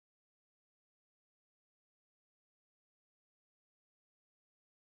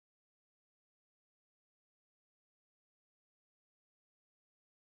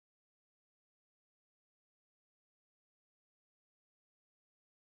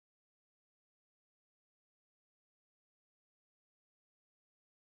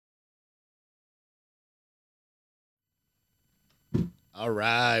All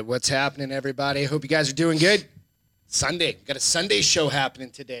right, what's happening, everybody? I hope you guys are doing good. Sunday, got a Sunday show happening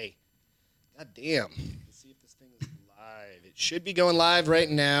today. God damn. Let's see if this thing is live. It should be going live right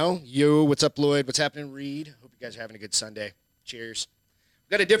now. Yo, what's up, Lloyd? What's happening, Reed? Hope you guys are having a good Sunday. Cheers.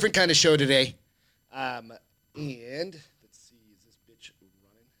 We've got a different kind of show today. And let's see, is this bitch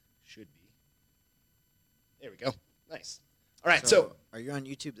running? Should be. There we go. Nice. All right, so are you on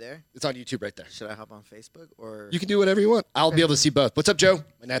YouTube there? It's on YouTube right there. Should I hop on Facebook or? You can do whatever you want. I'll be able to see both. What's up, Joe?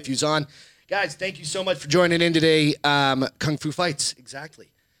 My nephew's on. Guys, thank you so much for joining in today. Kung Fu Fights,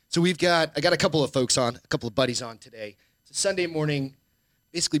 exactly. So I got a couple of folks on, a couple of buddies on today. It's a Sunday morning,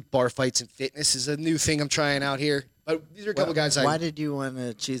 basically bar fights and fitness is a new thing I'm trying out here. But these are a couple guys. Why did you want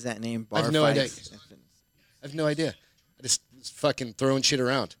to choose that name? Bar I have no idea. Fights? I have no idea. I just was fucking throwing shit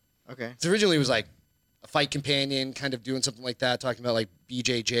around. Okay. So originally it was like a fight companion, kind of doing something like that, talking about like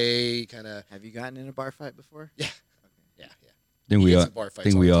BJJ, kind of. Have you gotten in a bar fight before? Yeah. Okay. Yeah. I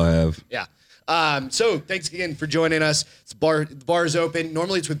think we all have. Yeah. So thanks again for joining us. The bar is open.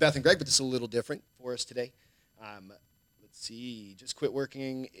 Normally it's with Beth and Greg, but this is a little different for us today. Let's see. Just quit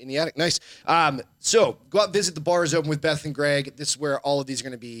working in the attic. Nice. So go out and visit. The bar is open with Beth and Greg. This is where all of these are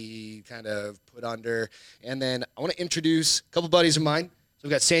going to be kind of put under. And then I want to introduce a couple buddies of mine. So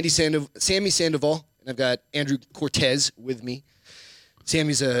we've got Sammy Sandoval, and I've got Andrew Cortez with me.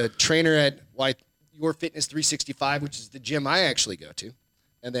 Sammy's a trainer at Your Fitness 365, which is the gym I actually go to.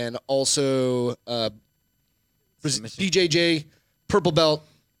 And then also BJJ, purple belt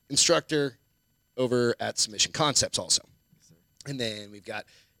instructor over at Submission Concepts also. And then we've got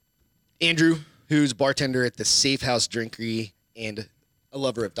Andrew, who's a bartender at the Safe House Drinkery and a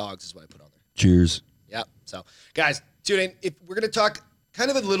lover of dogs is what I put on there. Cheers. Yeah. So, guys, tune in. If we're going to talk kind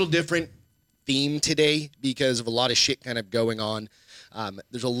of a little different theme today because of a lot of shit kind of going on.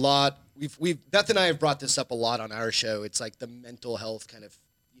 There's a lot. Beth and I have brought this up a lot on our show. It's like the mental health kind of,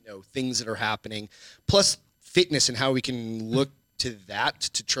 things that are happening, plus fitness and how we can look to that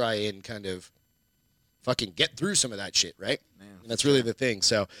to try and kind of fucking get through some of that shit, right? Man, and that's really the thing.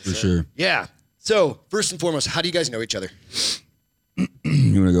 So For sure. Yeah. So first and foremost, how do you guys know each other? You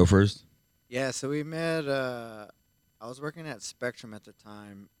want to go first? Yeah. So we met. I was working at Spectrum at the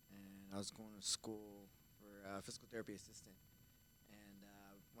time, and I was going to school for physical therapy assistant. And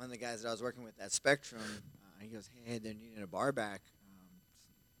one of the guys that I was working with at Spectrum, he goes, "Hey, they're needing a bar back."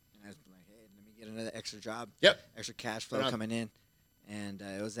 And I was like, "Hey, let me get another extra job. Yep. Extra cash flow coming in." And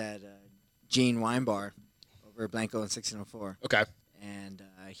it was at Gene Wine Bar over at Blanco in 1604. Okay. And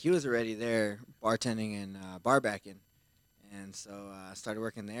he was already there bartending and bar backing. And so I started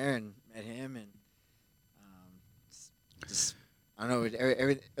working there and met him. And just, I don't know,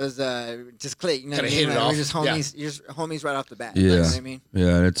 it was just click. You know what I mean? Hit it off. We're just homies, you're just homies right off the bat. Yeah. You know what I mean?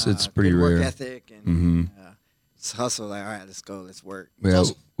 Yeah, it's pretty good rare. work ethic and just hustle. Like, all right, let's go, let's work. Yeah,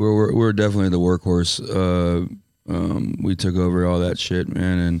 Awesome. we're definitely the workhorse. We took over all that shit,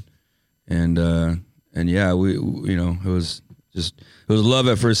 man, and yeah, it was love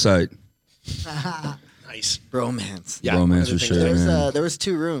at first sight. Nice. Bromance. Yeah. Romance for sure, man. There was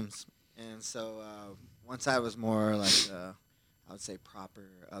 2 rooms, and so one side was more like I would say proper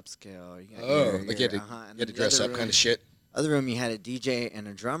upscale. You had to dress up kind of shit. Other room, you had a DJ and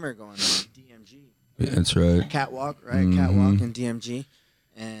a drummer going on, DMG. That's right. Catwalk, right? Mm-hmm. Catwalk and DMG,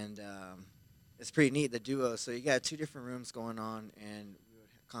 and it's pretty neat, the duo. So you got 2 different rooms going on, and we would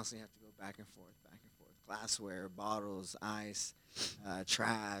constantly have to go back and forth. Glassware, bottles, ice,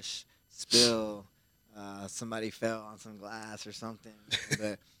 trash, spill. Somebody fell on some glass or something,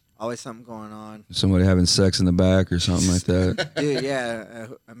 but always something going on. Somebody having sex in the back or something like that. Dude, yeah.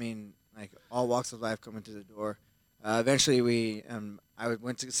 I mean, like all walks of life coming to the door. Eventually, I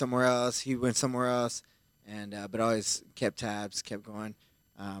went to somewhere else. He went somewhere else, and but always kept tabs, kept going.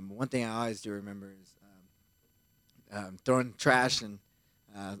 One thing I always do remember is throwing trash and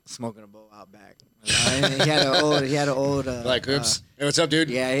smoking a bowl out back. And he had an old Like, oops. Hey, what's up, dude?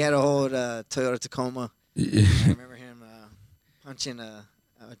 Yeah, he had an old Toyota Tacoma. Yeah. I remember him punching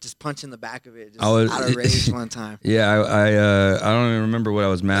the back of it out of rage one time. Yeah, I don't even remember what I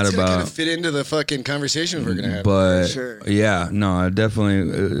was mad That's gonna about. kind of fit into the fucking conversation we're gonna have. But For sure. yeah, no, I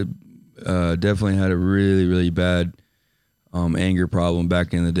definitely had a really, really bad anger problem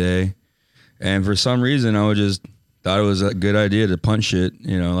back in the day, and for some reason I just thought it was a good idea to punch it.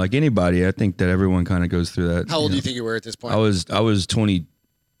 Like anybody. I think that everyone kind of goes through that. How old do you think you were at this point? I was 22,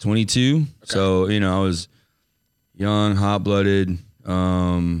 Okay. so I was young, hot blooded,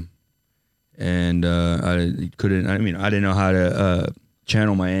 and I couldn't. I mean, I didn't know how to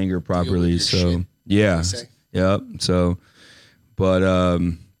channel my anger properly. your So shit, yeah, say. yep. So, but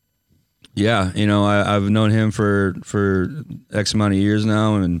Yeah, I've known him for X amount of years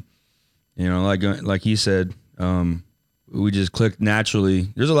now, and like he said, we just clicked naturally.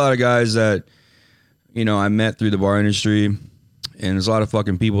 There's a lot of guys that I met through the bar industry, and there's a lot of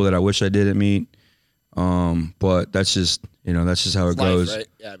fucking people that I wish I didn't meet. But that's just how it goes. Right?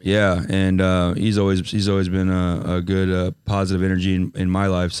 Yeah, and he's always been a good positive energy in my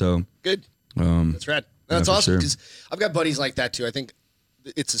life. So good. That's rad. That's awesome because I've got buddies like that too. I think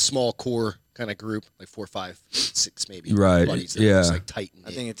it's a small core kind of group, like 4, 5, 6 maybe. Right. Buddies that yeah. are just, like tight.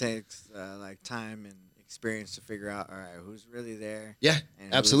 I think it takes like time and experience to figure out, all right, who's really there. Yeah,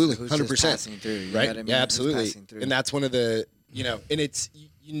 and absolutely, who's 100%. just passing through, you know right? what I mean? Yeah, absolutely. And that's one of the, and it's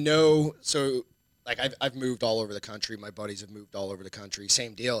so. Like I've moved all over the country. My buddies have moved all over the country.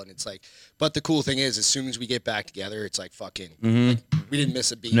 Same deal. And it's like, but the cool thing is, as soon as we get back together, it's like fucking. Like, we didn't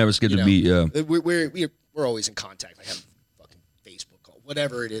miss a beat. Never skipped a beat. Yeah. We're always in contact. Like have a fucking Facebook call,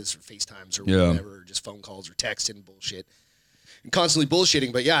 whatever it is, or FaceTimes or whatever, or just phone calls or texting bullshit, and constantly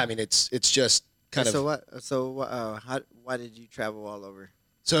bullshitting. But yeah, I mean, it's just kind of. Why did you travel all over?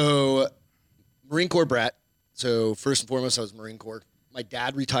 So, Marine Corps brat. So first and foremost, I was Marine Corps. My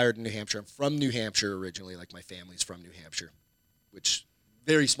dad retired in New Hampshire. I'm from New Hampshire originally. Like my family's from New Hampshire, which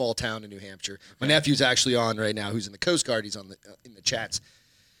very small town in New Hampshire. Okay. My nephew's actually on right now. Who's in the Coast Guard? He's on in the chats.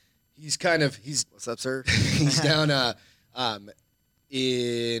 He's what's up, sir? He's down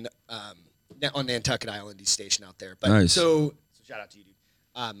in on Nantucket Island. He's stationed out there. But nice. So shout out to you, dude.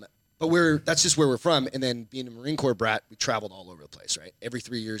 But that's just where we're from. And then being a Marine Corps brat, we traveled all over the place. Right, every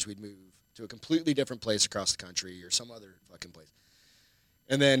 3 years we'd move to a completely different place across the country or some other fucking place.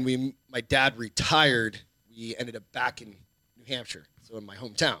 And then my dad retired. We ended up back in New Hampshire, so in my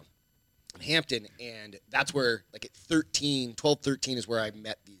hometown, in Hampton, and that's where, like at 12, 13 is where I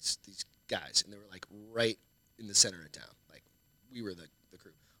met these guys, and they were like right in the center of town. Like we were the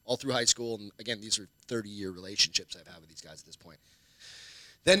crew all through high school, and again, these are 30-year relationships I've had with these guys at this point.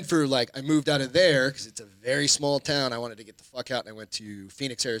 Then I moved out of there because it's a very small town. I wanted to get the fuck out, and I went to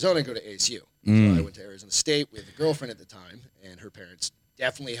Phoenix, Arizona, and go to ASU. So I went to Arizona State with a girlfriend at the time, and her parents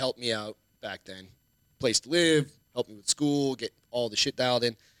definitely helped me out back then. Place to live, helped me with school, get all the shit dialed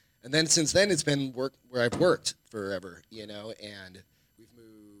in. And then since then, it's been work where I've worked forever, and we've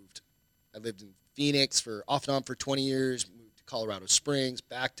moved. I lived in Phoenix off and on for 20 years, moved to Colorado Springs,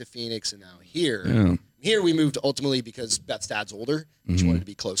 back to Phoenix, and now here. Yeah. Here we moved ultimately because Beth's dad's older. She wanted to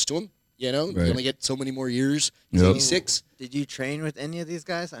be close to him. You only get so many more years. He's 86. Did you train with any of these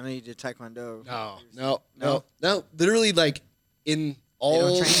guys? I know you did Taekwondo. No. Literally, like, in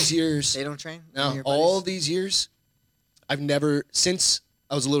all these years. They don't train? No, all these years, since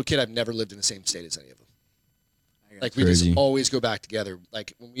I was a little kid, I've never lived in the same state as any of them. Like, we just always go back together.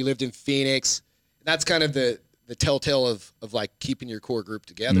 Like, when we lived in Phoenix, that's kind of the telltale of like, keeping your core group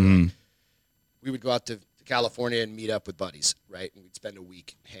together. Mm-hmm. Like, we would go out to California and meet up with buddies, right? And we'd spend a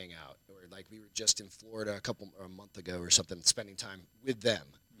week and hang out. Or, like, we were just in Florida a month ago or something, spending time with them.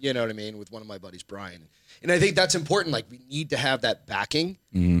 You know what I mean? With one of my buddies, Brian. And I think that's important. Like, we need to have that backing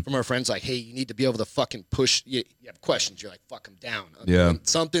from our friends. Like, hey, you need to be able to fucking push. You have questions. You're like, fuck them down. Yeah.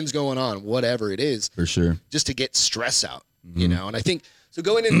 Something's going on, whatever it is. For sure. Just to get stress out, And I think, so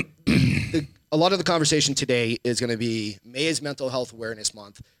going in, a lot of the conversation today is going to be May is Mental Health Awareness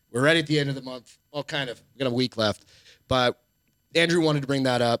Month. We're right at the end of the month. Well, kind of. We've got a week left. But Andrew wanted to bring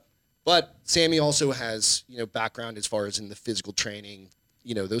that up. But Sammy also has, background as far as in the physical training,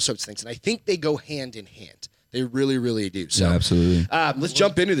 those sorts of things. And I think they go hand in hand. They really, really do. So, yeah, absolutely. Let's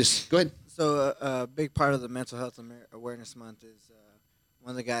jump into this. Go ahead. So a big part of the Mental Health Awareness Month is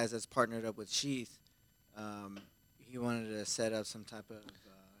one of the guys that's partnered up with Sheath. He wanted to set up some type of,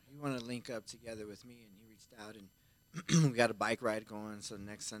 he wanted to link up together with me, and he reached out, and we got a bike ride going. So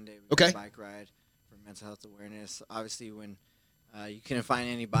next Sunday, we got a bike ride for mental health awareness. Obviously, when you couldn't find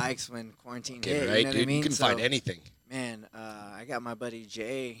any bikes when quarantine hit, right, you know what I mean? You couldn't find anything. Man, I got my buddy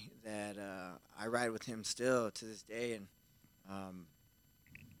Jay that I ride with him still to this day, and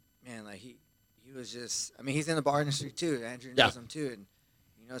man, like he was just, I mean, he's in the bar industry too. Andrew knows him too, and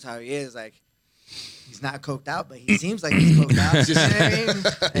he knows how he is. Like, he's not coked out, but he seems like he's coked out. You know what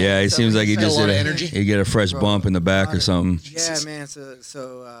I mean? Yeah, he seems like he just a lot of energy. He get a fresh bump in the back or something. Yeah, man.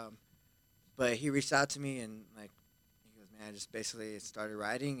 So, but he reached out to me and like, he goes, man, I just basically started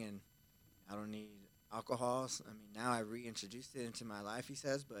riding and I don't need alcohol. I mean, now I reintroduced it into my life, he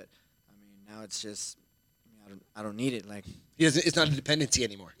says, but I mean, now it's just, I don't need it. Like, it's not a dependency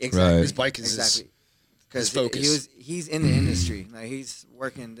anymore. Exactly. Right. His bike is his focus. He's in the industry. Like, he's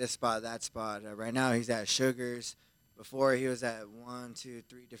working this spot, that spot. Right now, he's at Sugars. Before, he was at 1, 2,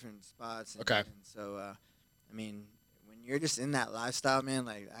 3 different spots. And so, I mean, when when you're just in that lifestyle, man,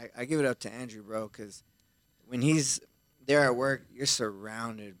 like I give it up to Andrew, bro, because when he's there at work, you're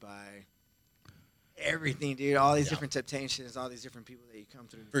surrounded by everything, dude. All these different temptations, all these different people that you come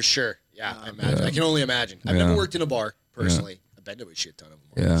through. For sure. Yeah, I imagine. I can only imagine. I've never worked in a bar personally. I've been to a shit ton of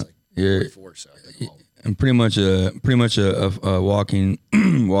them. Yeah. Like Yeah. 44, so I've been home. I'm pretty much a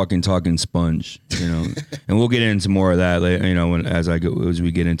walking, talking sponge, you know. And we'll get into more of that later, you know, as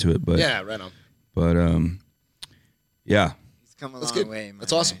we get into it. But yeah, right on. But yeah. He's come a That's long good. way, man.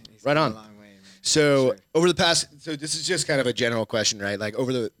 That's awesome. He's Right come on. a long way, man. So For sure. so this is just kind of a general question, right? Like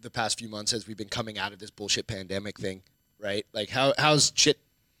over the past few months as we've been coming out of this bullshit pandemic thing, right? Like how's shit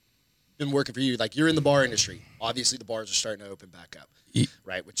been working for you? Like you're in the bar industry. Obviously the bars are starting to open back up,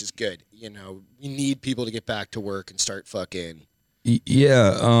 right? Which is good. You know, we need people to get back to work and start fucking.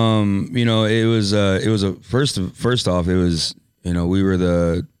 Yeah. You know, it was a first off, it was, you know, we were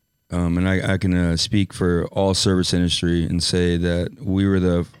the, and I can speak for all service industry and say that we were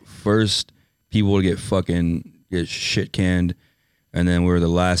the first people to get shit canned, and then we were the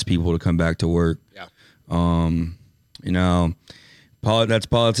last people to come back to work. Yeah. You know, that's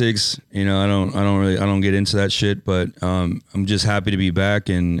politics. You know, I don't get into that shit, but I'm just happy to be back,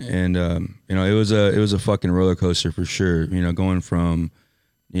 and you know, it was a fucking roller coaster for sure. You know, going from,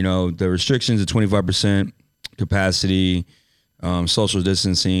 you know, the restrictions to 25% capacity, social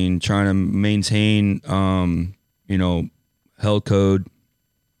distancing, trying to maintain, you know, health code,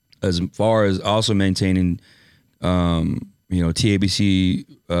 as far as also maintaining, you know, TABC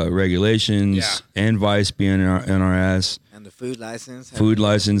regulations, and Vice being in our ass. And the food license.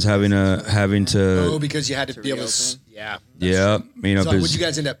 Having to. Oh, because you had to be able to. reopen. Yeah. Yeah, you know. So what'd you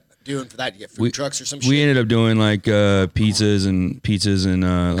guys end up doing for that? You get food trucks or some shit? We ended up doing like pizzas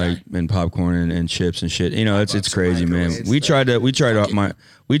and like and popcorn and chips and shit. You know, it's crazy, man. We tried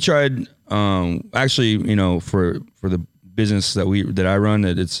actually, you know, for the business that I run,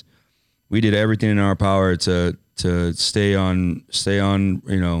 we did everything in our power to stay on,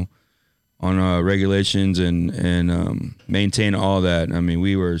 you know, on regulations and maintain all that. I mean,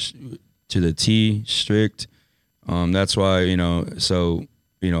 we were to the T strict. That's why, you know, so,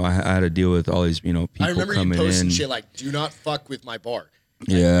 you know, I had to deal with all these, you know, people coming in. I remember you posting shit like, do not fuck with my bar. Like,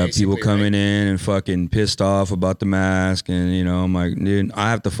 yeah, people coming right? in and fucking pissed off about the mask. And, you know, I'm like, dude, I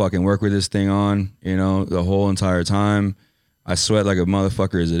have to fucking work with this thing on, you know, the whole entire time. I sweat like a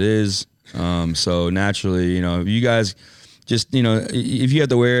motherfucker as it is. So naturally, you know, you guys just, you know, if you have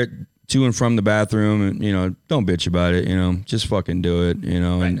to wear it to and from the bathroom, and, you know, don't bitch about it, you know, just fucking do it, you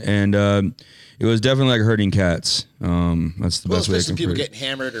know. Right. And it was definitely like hurting cats. That's the best way to compare people it. getting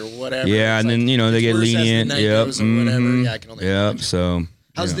hammered or whatever. Yeah, it's and like, then, you know, they it's get worse as the lenient. night Yep. goes or whatever. Yeah, I can only Yep. imagine. So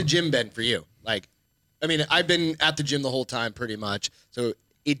How's you the know. gym been for you? Like, I mean, I've been at the gym the whole time pretty much. So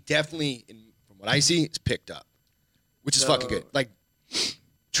it definitely, from what I see, it's picked up, which is fucking good. Like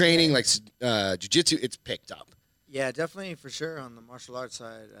training, like jiu-jitsu, it's picked up. Yeah, definitely for sure. On the martial arts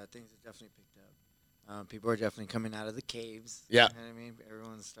side, things have definitely picked up. People are definitely coming out of the caves. Yeah. You know what I mean?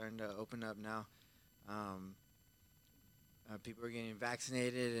 Everyone's starting to open up now. People are getting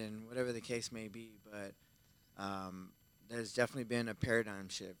vaccinated and whatever the case may be, but there's definitely been a paradigm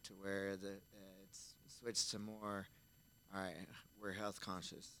shift to where it's switched to more, all right, we're health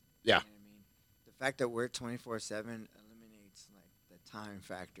conscious. Yeah. You know what I mean? The fact that we're 24/7 eliminates like the time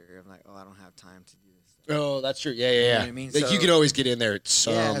factor of like, oh, I don't have time to do this stuff. Oh, that's true. Yeah, You know yeah. what I mean? Like So- you can always get in there at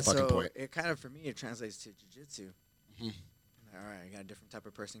some fucking so point. it kind of, for me, it translates to jiu-jitsu. Mhm. Like, all right, I got a different type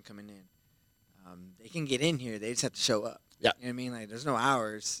of person coming in. They can get in here. They just have to show up. Yeah. You know what I mean? Like, there's no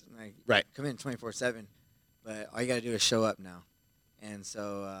hours. Like, Right. come in 24/7, but all you got to do is show up now. And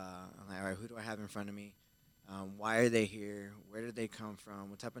so I'm like, all right, who do I have in front of me? Why are they here? Where did they come from?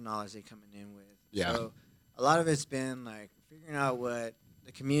 What type of knowledge they coming in with? Yeah. So a lot of it's been like figuring out what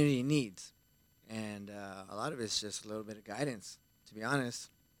the community needs. And a lot of it's just a little bit of guidance, to be honest.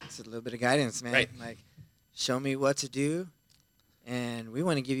 It's a little bit of guidance, man. Right. Like, show me what to do, and we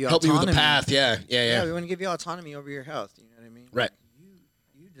want to give you Help autonomy. you with the path. Yeah, yeah, Yeah, yeah. we want to give you autonomy over your health. You know what I mean? Right. Like,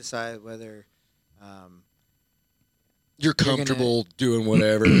 you decide whether You're gonna- comfortable doing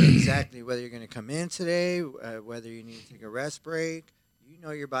whatever. exactly whether you're going to come in today, whether you need to take a rest break. You know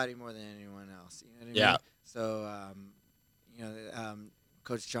your body more than anyone else. You know what I mean? Yeah. So, you know,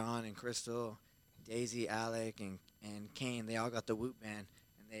 Coach John and Crystal, Daisy, Alec, and Kane, they all got the Whoop band,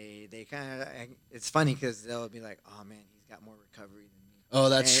 and they kind of. It's funny because they'll be like, "Oh man, he's got more recovery than me." Oh,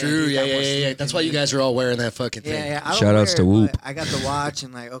 that's Yeah, true. he's Yeah, got yeah, more yeah, yeah. sleep That's than why you me. guys are all wearing that fucking thing. Yeah, I don't Shout outs wear to it, Whoop. but I got the watch,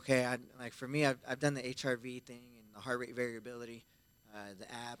 and like, okay, like for me, I've done the HRV thing and the heart rate variability,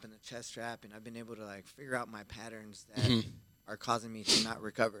 the app and the chest strap, and I've been able to like figure out my patterns that Mhm. are causing me to not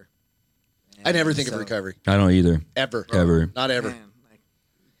recover. And I never think of recovery. I don't either. Ever. Not ever. Man, like,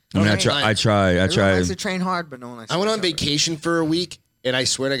 I mean, I try. everyone likes to train hard, but no one likes to I went on recover. vacation for a week, and I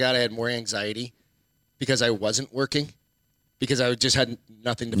swear to God, I had more anxiety because I wasn't working, because I just had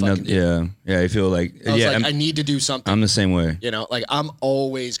nothing to fucking do. Yeah. I feel like I was like, I need to do something. I'm the same way. You know, like I'm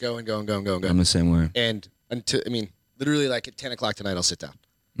always going. I'm the same way. And until, I mean, literally like at 10 o'clock tonight, I'll sit down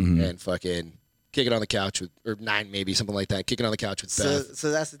and fucking kick it on the couch with, or 9 maybe, something like that. Kick it on the couch with Beth.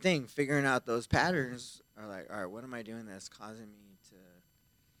 So that's the thing. Figuring out those patterns are like, all right, what am I doing that's causing me to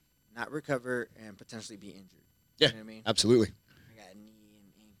not recover and potentially be injured? Yeah, You know what I mean? absolutely. I got knee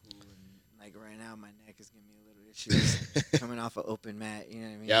and ankle, and like right now, my neck is giving me a little issues coming off an open mat. You know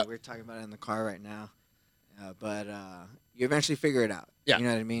what I mean? Yep. We're talking about it in the car right now. But you eventually figure it out. Yeah. You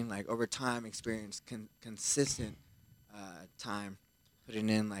know what I mean? Like over time, experience, consistent time, putting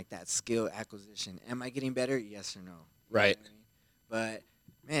in like that skill acquisition. Am I getting better? Yes or no? You know Right. what I mean? But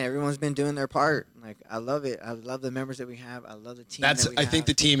man, everyone's been doing their part. Like I love it. I love the members that we have. I love the team. I think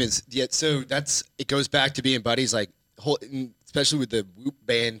the team is so it goes back to being buddies, like especially with the whoop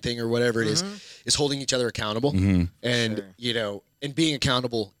band thing or whatever it is holding each other accountable and Sure. you know, and being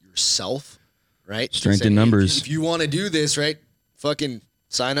accountable yourself, right? Strength in numbers. If you want to do this, right, fucking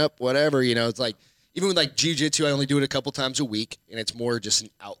sign up, whatever. You know, it's like even with like jiu-jitsu, I only do it a couple times a week, and it's more just an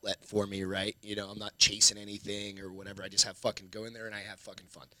outlet for me, right? You know, I'm not chasing anything or whatever. I just have fucking go in there and I have fucking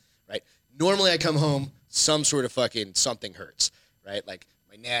fun, right? Normally I come home, some sort of fucking something hurts, right? Like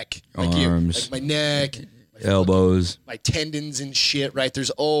my neck, like Arms. like my neck, my Elbows. my tendons and shit, right?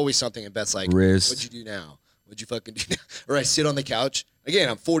 There's always something, and Beth's like, Wrist. what'd you do now? What'd you fucking do now? Or I sit on the couch. Again,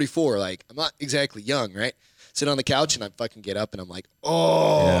 I'm 44. Like, I'm not exactly young, right? Sit on the couch, and I fucking get up, and I'm like,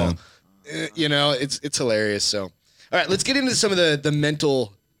 oh. You know, it's hilarious. So, all right, let's get into some of the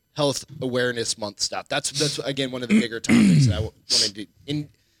mental health awareness month stuff. That's again, one of the bigger topics that I want to do. And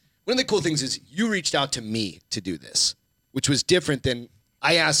one of the cool things is you reached out to me to do this, which was different than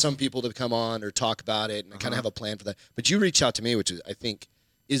I asked some people to come on or talk about it, and I kind of have a plan for that. But you reached out to me, which is, I think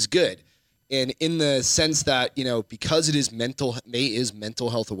is good. And in the sense that, you know, because it is May is mental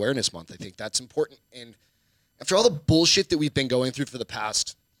health awareness month, I think that's important. And after all the bullshit that we've been going through for the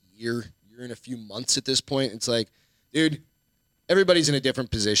past year and a few months at this point, it's like, dude, everybody's in a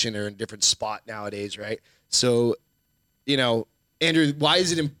different position or in a different spot nowadays, right? So, you know, Andrew, why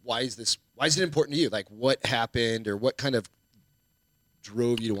is it important to you? Like, what happened, or what kind of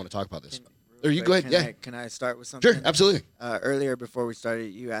drove you to want to talk about this? Or you go ahead, Can I start with something? Sure, absolutely. Earlier, before we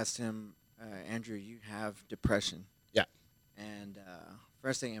started, you asked him, Andrew, you have depression. Yeah. And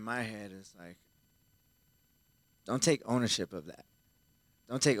first thing in my head is like, don't take ownership of that.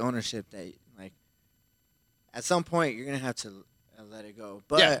 Don't take ownership that, like, at some point you're going to have to let it go.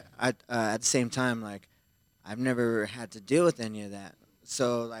 But at the same time, like, I've never had to deal with any of that.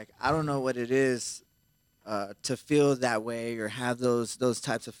 So, like, I don't know what it is to feel that way or have those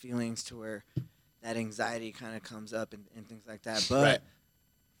types of feelings to where that anxiety kind of comes up and things like that. But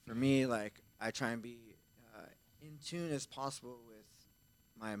for me, like, I try and be in tune as possible with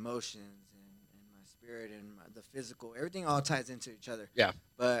my emotions and my spirit and the physical. Everything all ties into each other. Yeah.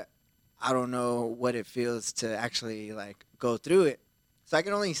 But I don't know what it feels to actually, like, go through it. So I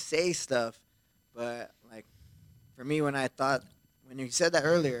can only say stuff, but, like, for me, when you said that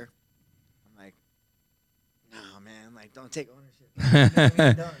earlier, I'm like, no, man, like, don't take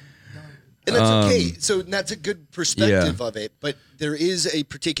ownership. Don't. And that's okay. So that's a good perspective of it. But there is a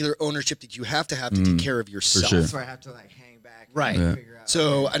particular ownership that you have to take care of yourself. sure. That's where I have to, like, hang back. Right. And figure out.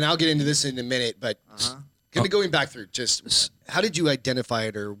 So, and I'll get into this in a minute, but kind of going back through, just how did you identify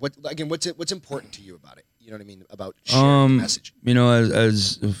it, or what's important to you about it? You know what I mean, about sharing the message. You know,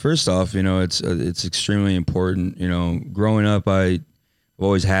 as first off, you know, it's extremely important. You know, growing up, I've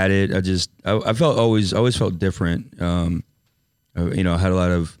always had it. I always felt different. You know, I had a lot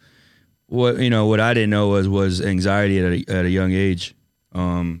of what I didn't know was anxiety at a young age.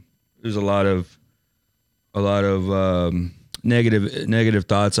 There's a lot of negative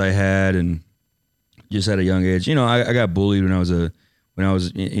thoughts I had, and just at a young age. You know, I got bullied when I was a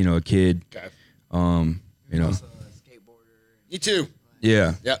kid. Okay. You know. Also a skateboarder. Me too.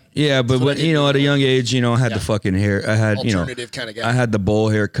 Yeah. Yeah. Yeah, but you know, at a young age, you know, I had the fucking hair. I had, Alternative kind of guy. I had the bowl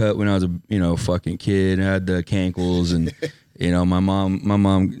haircut when I was a, fucking kid. I had the cankles, and you know, my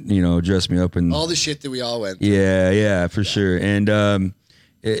mom, you know, dressed me up in all the shit that we all went through. Yeah, for sure. And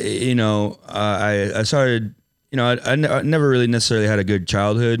you know, I started, you know, I never really necessarily had a good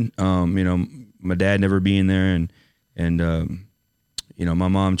childhood. You know, my dad never being there, and you know, my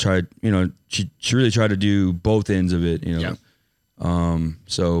mom tried, you know, she really tried to do both ends of it, you know. Yeah.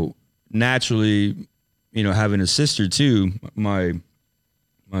 So naturally, you know, having a sister too, my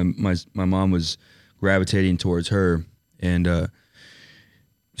my mom was gravitating towards her, and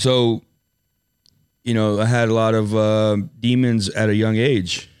so I had a lot of demons at a young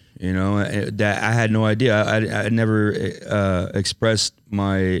age. That I had no idea. I never expressed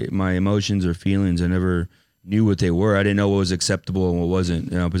my emotions or feelings. I never knew what they were. I didn't know what was acceptable and what wasn't.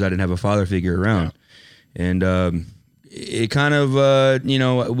 Because I didn't have a father figure around, and it kind of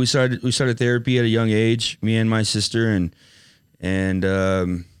we started therapy at a young age, me and my sister, and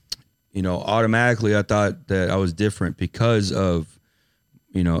automatically I thought that I was different because of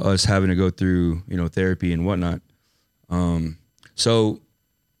us having to go through therapy and whatnot. So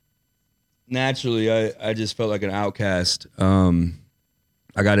naturally I just felt like an outcast.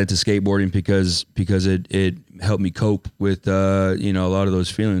 I got into skateboarding because it helped me cope with a lot of those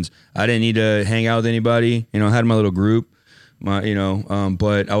feelings. I didn't need to hang out with anybody. I had my little group, but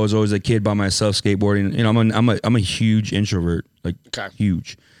I was always a kid by myself skateboarding. I'm a huge introvert, like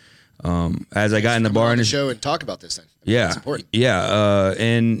huge. As I got in the bar on and the show and talk about this then. Yeah, it's important. Yeah,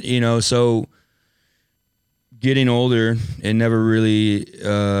 and so getting older, it never really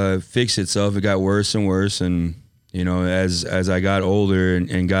fixed itself. It got worse and worse, and as I got older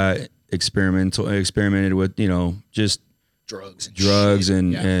and got experimented with just drugs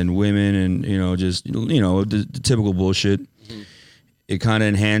and women and just the typical bullshit. Mm-hmm. It kind of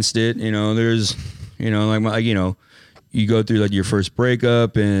enhanced it. There's you go through like your first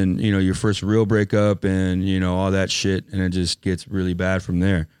breakup and your first real breakup and all that shit, and it just gets really bad from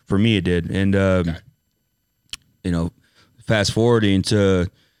there. For me, it did, and fast forwarding to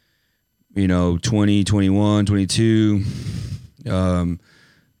 20, 21, 22, having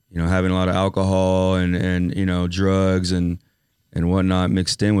a lot of alcohol and drugs and whatnot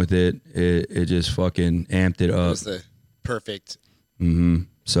mixed in with it, it just fucking amped it up. It was the perfect. Mm-hmm.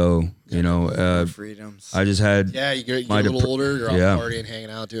 So freedoms. I just had you get a little older, you're out partying, hanging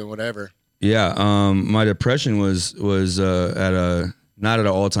out, doing whatever. Yeah, my depression was at a not at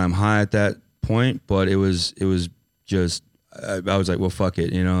an all-time high at that point, but it was just I was like, well, fuck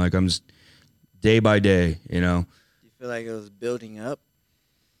it, like I'm just day by day, Do you feel like it was building up?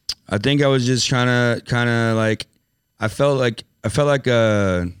 I think I was just kind of like I felt like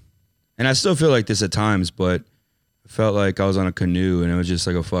and I still feel like this at times, but I felt like I was on a canoe and it was just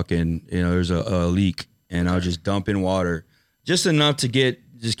like a fucking there's a leak and I was just dumping water just enough to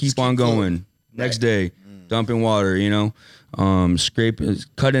keep on going. Next day, dumping water, scraping,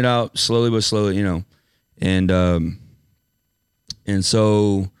 cutting it out slowly but slowly, and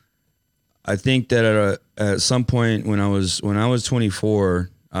so I think that at some point when I was 24,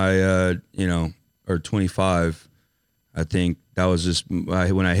 or 25, I think that was just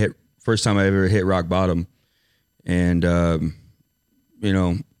when I first time I ever hit rock bottom, and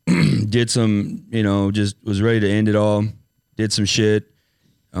did some, just was ready to end it all, did some shit.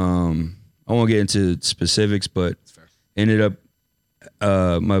 I won't get into specifics, but ended up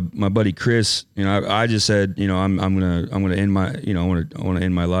my buddy Chris, I just said, I'm gonna end my, I want to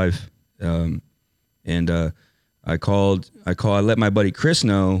end my life, and I let my buddy Chris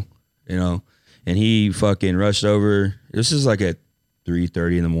know, and he fucking rushed over. This is like at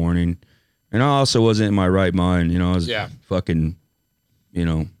 3:30 in the morning, and I also wasn't in my right mind, I was fucking,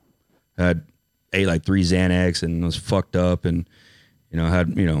 had ate like 3 Xanax and was fucked up, and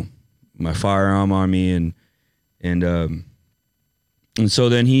had my firearm on me, and so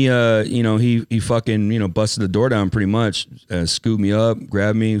then he he fucking busted the door down pretty much, scooped me up,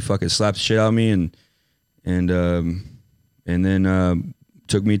 grabbed me, fucking slapped the shit out of me, and then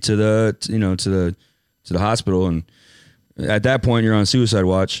took me to the hospital. And at that point you're on suicide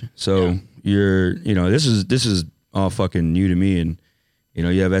watch, so you're this is all fucking new to me, and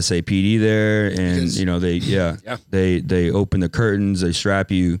you have SAPD there, and they open the curtains, they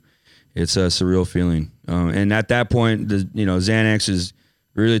strap you. It's a surreal feeling. And at that point, the Xanax is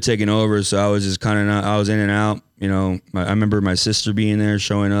really taking over. So I was just I was in and out. I remember my sister being there,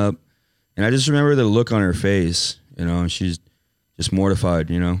 showing up, and I just remember the look on her face. She's just mortified.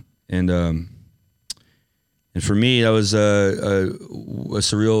 And for me, that was a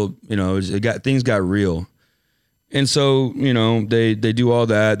surreal. Things got real, and so they do all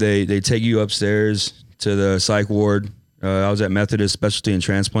that. They take you upstairs to the psych ward. I was at Methodist Specialty and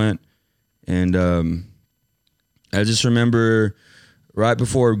Transplant. And I just remember right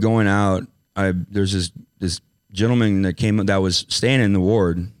before going out, there's this gentleman that came up that was staying in the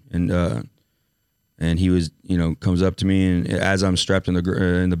ward, and he was comes up to me, and as I'm strapped in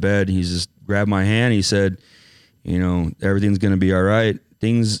the bed, he just grabbed my hand. He said, everything's gonna be all right.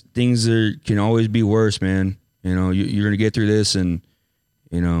 Things can always be worse, man. You're gonna get through this, and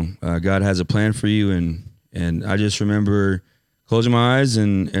God has a plan for you. And I just remember closing my eyes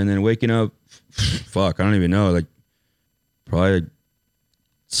and then waking up. Fuck, I don't even know. Like probably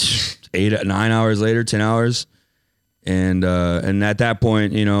 8, 9 hours later, 10 hours. And at that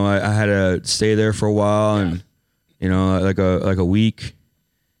point, you know, I had to stay there for a while and, you know, like a week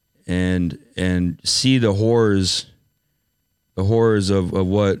and see the horrors of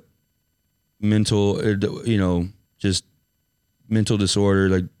what mental, you know, just mental disorder,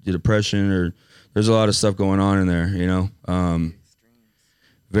 like depression, or there's a lot of stuff going on in there, you know,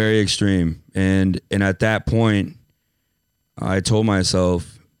 very extreme. And at that point I told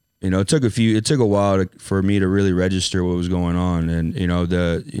myself, you know, it took a while for me to really register what was going on. And, you know,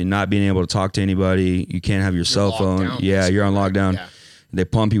 not being able to talk to anybody, you can't have your cell phone. Down, yeah. You're on lockdown. Yeah. They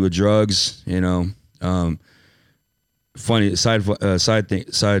pump you with drugs, you know. Funny side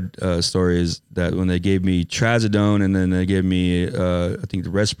story is that when they gave me trazodone and then they gave me, I think the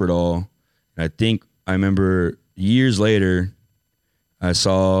Risperdal, I remember years later, I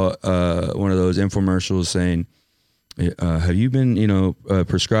saw one of those infomercials saying, have you been, you know,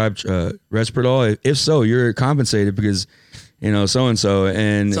 prescribed Risperdal? If so, you're compensated because, you know, so-and-so.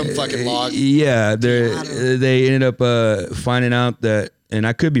 And some fucking log. Yeah, they ended up finding out that, and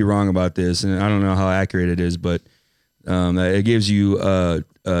I could be wrong about this, and I don't know how accurate it is, but it gives you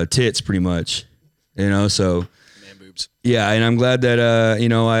tits pretty much, you know, so. Man boobs. Yeah, and I'm glad that, you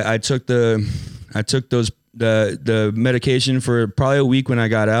know, I took the medication for probably a week when I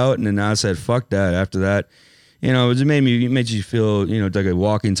got out, and then I said, fuck that. After that, you know, it makes you feel, you know, like a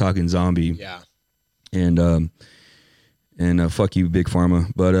walking, talking zombie. Yeah. And fuck you, Big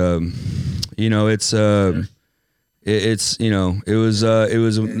Pharma. But, you know, it's, you know, it was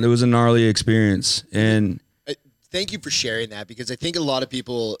a gnarly experience. And thank you for sharing that, because I think a lot of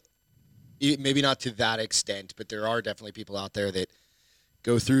people, maybe not to that extent, but there are definitely people out there that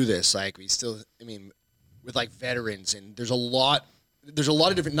go through this. Like with like veterans, and there's a lot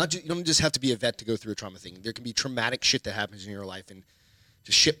of different, you don't just have to be a vet to go through a trauma thing. There can be traumatic shit that happens in your life, and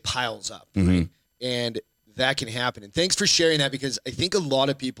just shit piles up, right? And that can happen. And thanks for sharing that, because I think a lot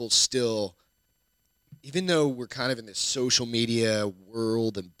of people still, even though we're kind of in this social media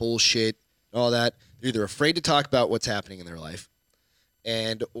world and bullshit and all that, they're either afraid to talk about what's happening in their life,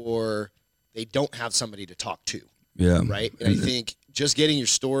 or they don't have somebody to talk to. Yeah. Right? And I think just getting your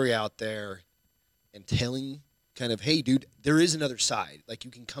story out there and telling kind of, hey, dude, there is another side. Like,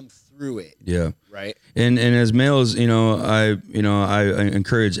 you can come through it. Yeah. Right? And as males, you know, I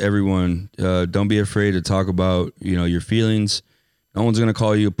encourage everyone, don't be afraid to talk about, you know, your feelings. No one's going to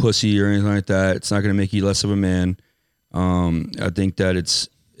call you a pussy or anything like that. It's not going to make you less of a man. I think that it's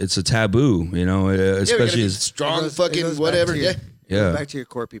a taboo, you know, especially as strong fucking whatever. Yeah. Yeah. Back to your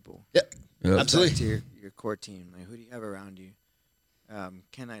core people. Yeah. Yep. Absolutely. Back to your core team. Like, who do you have around you?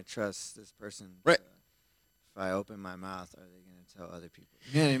 Can I trust this person? Right. If I open my mouth, are they going to tell other people?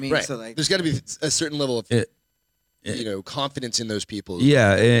 You know what I mean? Right. So, like, there's got to be a certain level of, you know, confidence in those people.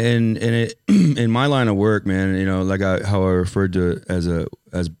 Yeah, and in my line of work, man, you know, like how I referred to it as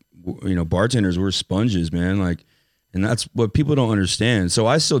you know, bartenders, we're sponges, man. Like, and that's what people don't understand. So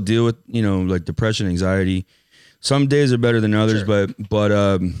I still deal with, you know, like depression, anxiety. Some days are better than others, Sure.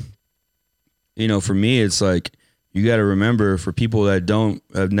 but you know, for me, it's like, you got to remember, for people that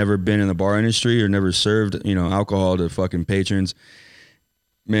have never been in the bar industry or never served, you know, alcohol to fucking patrons,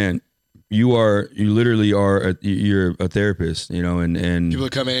 man, you literally are you're a therapist, you know, and People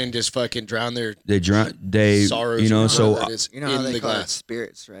come in and just fucking drown their sorrows. you know, so you know how in they the call it glass.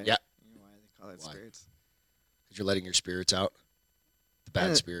 spirits, right? Yeah. You know why they call it Why? spirits? Because you're letting your spirits out. The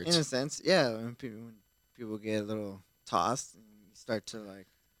bad spirits. In a sense, yeah. When people get a little tossed, and you start to, like,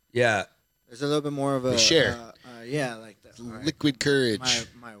 yeah. there's a little bit more of a share. Yeah, like the Liquid courage.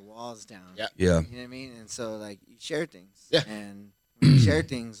 My walls down. Yeah. Yeah. You know what I mean? And so, like, you share things. Yeah. And when you share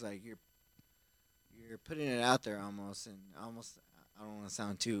things, like, you're putting it out there almost, I don't want to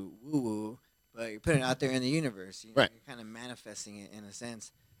sound too woo-woo, but you're putting it out there in the universe. You know, Right. You're kind of manifesting it in a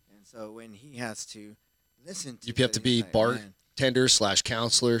sense. And so when he has to listen to You have to it, be he's like, man, bartender /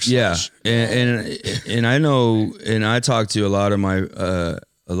 counselor. Yeah, and I know, and I talk to a lot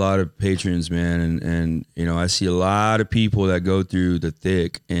of patrons, man, and you know, I see a lot of people that go through the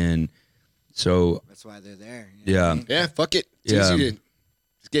thick, and so that's why they're there. You know yeah, what I mean? Yeah, fuck it. It's Yeah. easy to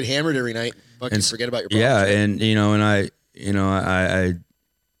just get hammered every night. Fucking And forget about your problems. yeah, and you know, and I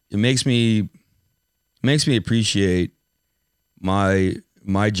it makes me appreciate my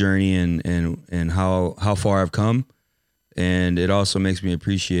journey and how far I've come, and it also makes me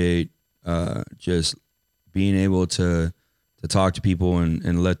appreciate just being able to talk to people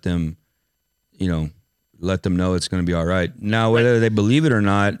and let them, you know it's going to be all right. Now, whether they believe it or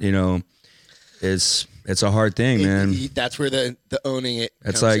not, you know, it's it's a hard thing, man. That's where the owning it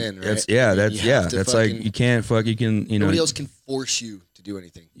That's comes like, in, right? that's Fucking, like you can't you can, nobody else can force you to do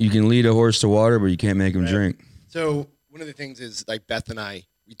anything. You can lead a horse to water, but you can't make him drink. So one of the things is like Beth and I,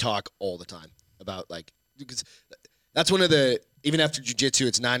 we talk all the time about like, because that's one of the, even after jiu-jitsu,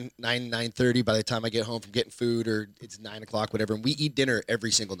 it's 9:30 by the time I get home from getting food, or it's 9 o'clock, whatever. And we eat dinner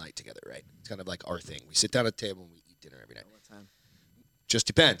every single night together, right? It's kind of like our thing. We sit down at the table and we eat dinner every night. What time? Just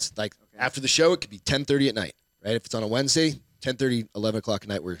depends. Like after the show, it could be 10:30 at night, right? If it's on a Wednesday, 10:30, 11 o'clock at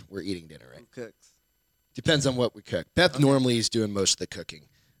night, we're eating dinner, right? Who cooks? Depends on what we cook. Beth normally is doing most of the cooking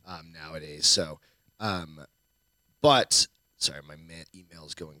nowadays. So, but sorry, my email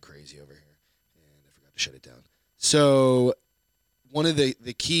is going crazy over here, and I forgot to shut it down. So, one of the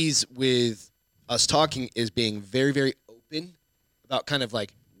keys with us talking is being very, very open about kind of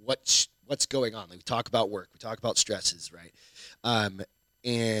like what's going on. Like we talk about work, we talk about stresses, right?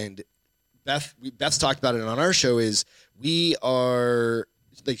 And Beth's talked about it on our show. Is we are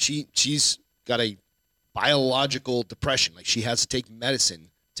like she's got a biological depression. Like she has to take medicine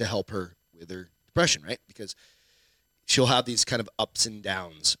to help her with her depression, right? Because she'll have these kind of ups and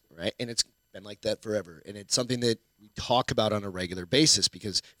downs, right? And it's been like that forever. And it's something that we talk about on a regular basis,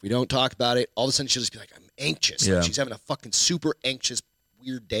 because if we don't talk about it, all of a sudden she'll just be like, I'm anxious. Yeah. Like she's having a fucking super anxious,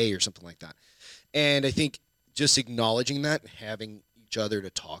 weird day or something like that. And I think just acknowledging that, having each other to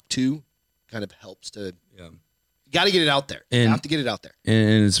talk to kind of helps to, you got to get it out there. You have to get it out there.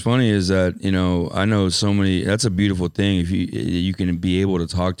 And it's funny is that, I know so many, that's a beautiful thing if you can be able to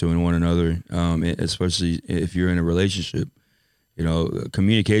talk to one another, especially if you're in a relationship.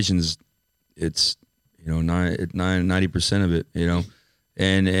 Communications, it's, 90% of it,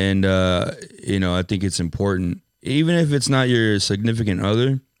 and I think it's important, even if it's not your significant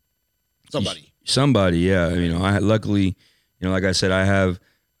other, somebody. Yeah. I luckily, like I said, I have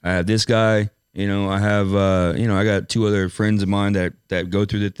this guy, I have, I got 2 other friends of mine that go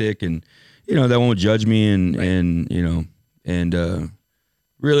through the thick and, that won't judge me and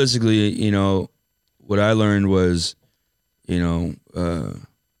realistically, what I learned was, it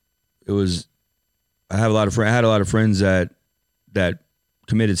was, I had a lot of friends that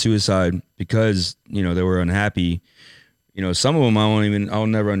committed suicide because, they were unhappy. Some of them I'll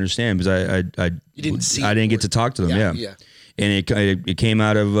never understand because I didn't get to talk to them. Yeah. And it came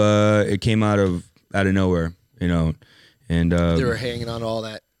out of nowhere, and They were hanging on to all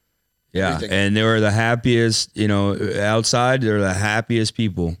that. Yeah. Everything. And they were the happiest, outside, they're the happiest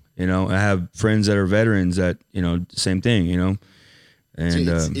people, I have friends that are veterans that, same thing,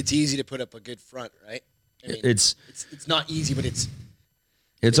 and it's easy to put up a good front, right? I mean, it's not easy, but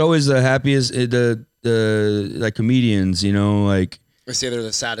it's always the happiest, like comedians, like, I say they're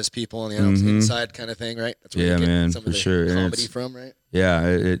the saddest people on the inside kind of thing, right? That's where they get some of the comedy from, right?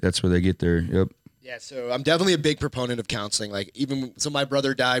 Yeah, that's where they get their, yep. Yeah, so I'm definitely a big proponent of counseling. Like my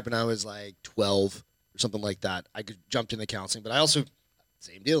brother died when I was like 12 or something like that. I jumped into counseling, but I also,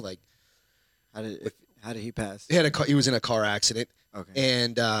 same deal. Like, how did he pass? He was in a car accident. Okay.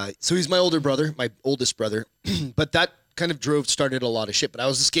 And so he's my older brother, my oldest brother, but that kind of started a lot of shit. But I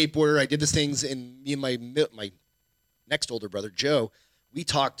was a skateboarder. I did these things, and me and my next older brother, Joe, we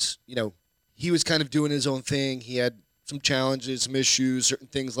talked, he was kind of doing his own thing. He had some challenges, some issues, certain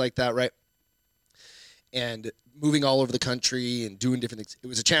things like that, right? And moving all over the country and doing different things. It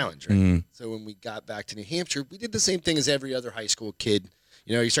was a challenge, right? Mm-hmm. So when we got back to New Hampshire, we did the same thing as every other high school kid.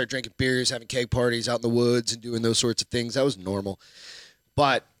 You start drinking beers, having keg parties out in the woods and doing those sorts of things. That was normal.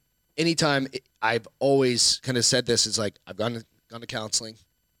 But anytime I've always kind of said this is like, I've gone to counseling,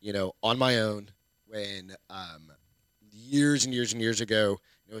 on my own when years and years and years ago,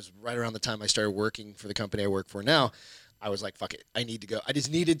 it was right around the time I started working for the company I work for now. I was like, fuck it, I need to go. I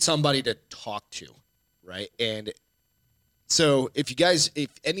just needed somebody to talk to, right? And so if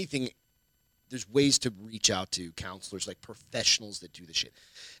anything, there's ways to reach out to counselors, like professionals that do the shit.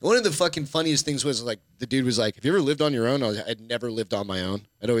 And one of the fucking funniest things was like, the dude was like, have you ever lived on your own? I'd never lived on my own.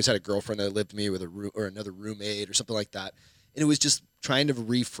 I'd always had a girlfriend that lived with me with or another roommate or something like that. And it was just trying to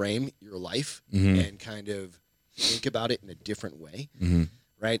reframe your life and kind of think about it in a different way. Mm-hmm.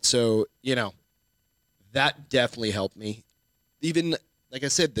 Right. So, that definitely helped me. Even, like I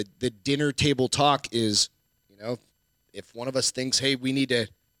said, the dinner table talk is, if one of us thinks, hey, we need to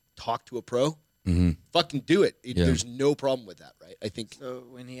talk to a pro, fucking do it. There's no problem with that, right? I think. So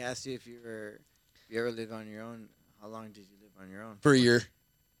when he asked you if you ever lived on your own, how long did you live on your own? For a year.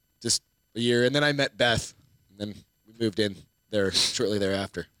 Just a year. And then I met Beth, and then we moved in there shortly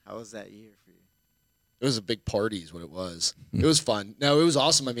thereafter. How was that year for you? It was a big party is what it was. It was fun. No, it was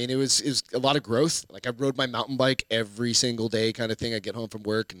awesome. I mean, it was a lot of growth. Like I rode my mountain bike every single day kind of thing. I'd get home from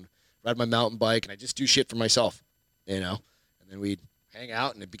work and ride my mountain bike, and I just do shit for myself, And then we'd hang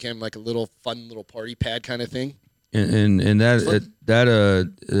out, and it became like a little fun little party pad kind of thing. And that's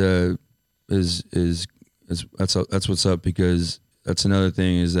what's up, because that's another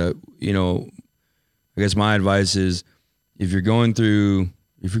thing is that, I guess my advice is, if you're going through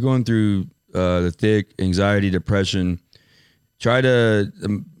the thick anxiety, depression, try to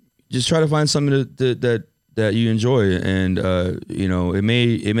find something that you enjoy, and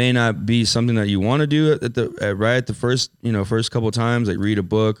it may not be something that you want to do at the first couple of times, like read a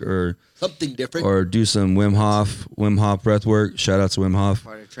book or something different, or do some Wim Hof breath work. Shout out to Wim Hof.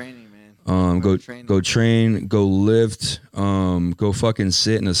 Part of training, man. Go train, go lift, go fucking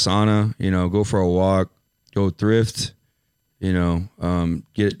sit in a sauna, go for a walk, go thrift,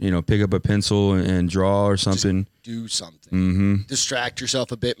 pick up a pencil and draw or something. Just do something. Mm-hmm. Distract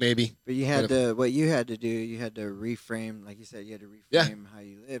yourself a bit, maybe. But what you had to do, you had to reframe, like you said, you had to reframe how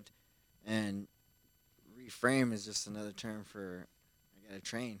you lived. And reframe is just another term for, I got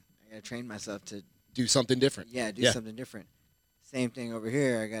to train myself to do something different. Yeah, something different. Same thing over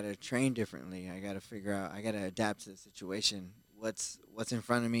here. I got to train differently. I got to figure out, I got to adapt to the situation. What's in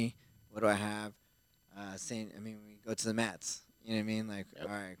front of me? What do I have? When we go to the mats, you know what I mean? Like, all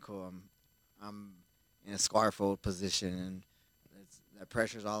right, cool. I'm in a scarf hold position, and that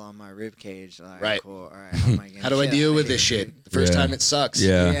pressure's all on my rib cage. All right, right. Cool. All right, how am I how do I deal with this shit? The first time it sucks.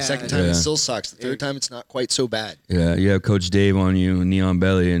 Yeah. Second time it still sucks. The third time it's not quite so bad. Yeah, you have Coach Dave on you, Neon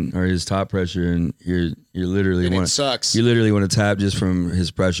Belly, or his top pressure, and you're literally it sucks. You literally want to tap just from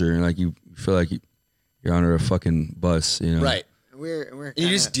his pressure, and like you feel like you're under a fucking bus, Right. We're and you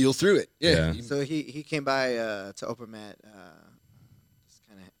just deal through it. Yeah. So he came by to Open Mat. Just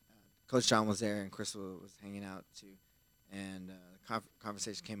kind of Coach John was there, and Crystal was hanging out too, and the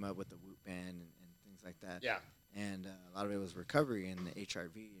conversation came up with the Whoop band and things like that. Yeah. And a lot of it was recovery and the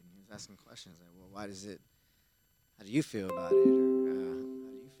HRV, and he was asking questions like, "Well, why does it? How do you feel about it? Or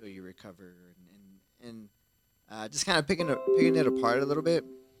how do you feel you recover?" And just kind of picking it apart a little bit.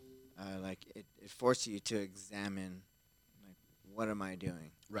 Like it forced you to examine. What am I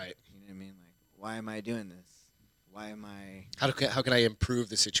doing? Right. You know what I mean? Like, why am I doing this? Why am I... How can I improve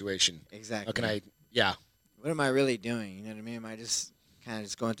the situation? Exactly. How can I... Yeah. What am I really doing? You know what I mean? Am I just kind of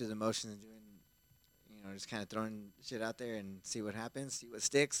just going through the motions and doing, just kind of throwing shit out there and see what happens, see what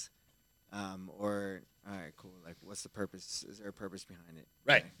sticks? Or, all right, cool. Like, what's the purpose? Is there a purpose behind it?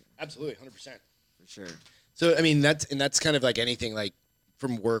 Right. Like, Absolutely. 100%. For sure. So, I mean, that's kind of like anything, like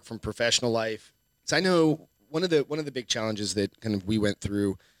from work, from professional life. So I know... One of the big challenges that kind of we went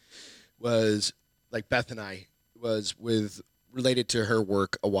through was, like Beth and I, was related to her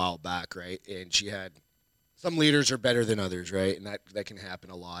work a while back, right? And she had, some leaders are better than others, right? And that can happen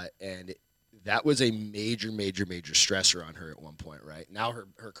a lot. And that was a major stressor on her at one point, right? Now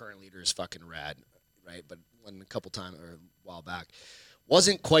her current leader is fucking rad, right? But a couple times or a while back,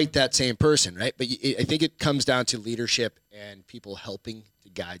 wasn't quite that same person, right? But I think it comes down to leadership and people helping to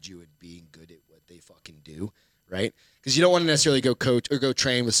guide you and being good at what they fucking do, right? Because you don't want to necessarily go coach or go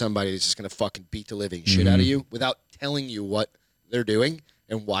train with somebody that's just going to fucking beat the living shit out of you without telling you what they're doing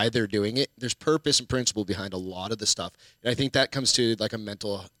and why they're doing it. There's purpose and principle behind a lot of the stuff. And I think that comes to like a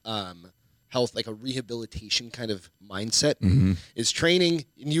mental health, like a rehabilitation kind of mindset is training.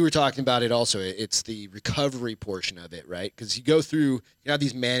 And you were talking about it also. It's the recovery portion of it, right? Because you go through, you have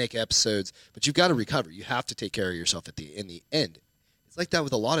these manic episodes, but you've got to recover. You have to take care of yourself in the end. It's like that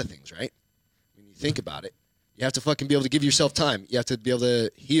with a lot of things, right? When you think about it, you have to fucking be able to give yourself time. You have to be able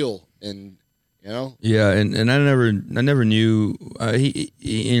to heal and, Yeah, and I never knew,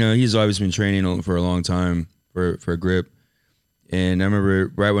 he's always been training for a long time for grip. And I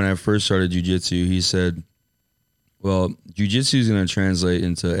remember right when I first started jiu-jitsu, he said, well, jiu-jitsu is going to translate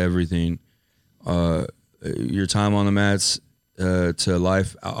into everything. Your time on the mats to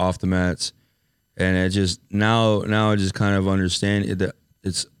life off the mats. And it just, now I just kind of understand it, that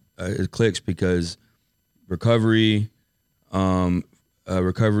it clicks because recovery from,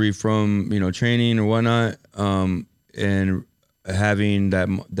 training or whatnot, and having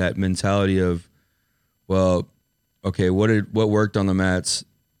that mentality of, well, okay, what worked on the mats,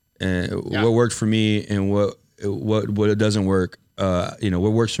 and what worked for me, and what it doesn't work. What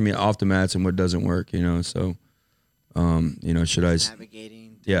works for me off the mats and what doesn't work. So, should I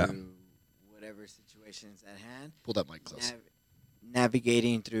navigating through whatever situations at hand? Pull that mic close.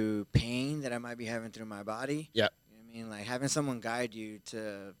 Navigating through pain that I might be having through my body. Yeah. You know what I mean? Like having someone guide you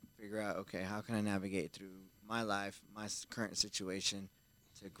to figure out, okay, how can I navigate through my life, my current situation,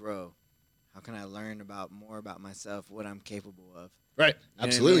 to grow. How can I learn more about myself, what I'm capable of? Right. You know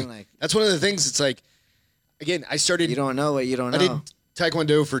Absolutely. what I mean? Like, that's one of the things. It's like, again, I started. You don't know what you don't know.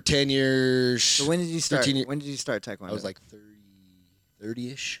 Taekwondo for 10 years. So when did you start? 13 years. When did you start Taekwondo? I was like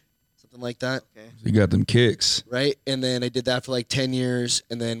 30-ish, something like that. Okay. You got them kicks. Right? And then I did that for like 10 years.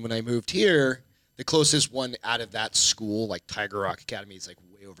 And then when I moved here, the closest one out of that school, like Tiger Rock Academy, is like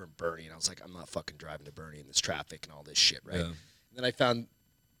way over in Bernie. And I was like, I'm not fucking driving to Bernie in this traffic and all this shit, right? Yeah. And then I found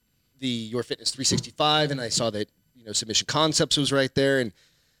the Your Fitness 365, and I saw that, Submission Concepts was right there. And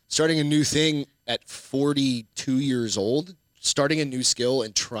starting a new thing at 42 years old, starting a new skill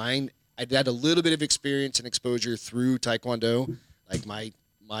and I'd had a little bit of experience and exposure through Taekwondo. Like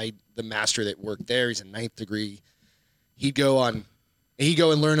the master that worked there, he's a 9th degree. He'd go and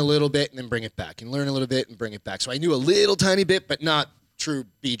learn a little bit and then bring it back and learn a little bit and bring it back. So I knew a little tiny bit, but not true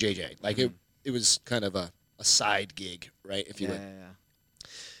BJJ. Like it was kind of a side gig, right? If you would. Yeah.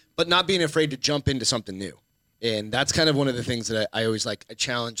 But not being afraid to jump into something new. And that's kind of one of the things that I always like. I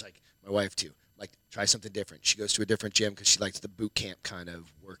challenge like my wife to try something different. She goes to a different gym because she likes the boot camp kind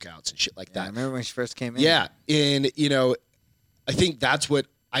of workouts and shit like that. I remember when she first came in. Yeah. And, I think that's what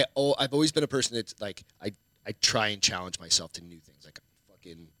I've always been a person that's like, I try and challenge myself to new things. Like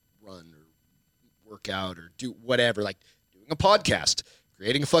fucking run or work out or do whatever, like doing a podcast,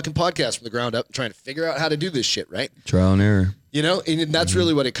 creating a fucking podcast from the ground up and trying to figure out how to do this shit, right? Trial and error. And that's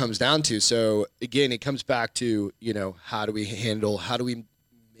really what it comes down to. So again, it comes back to, how do we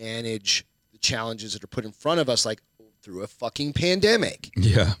manage the challenges that are put in front of us, like through a fucking pandemic?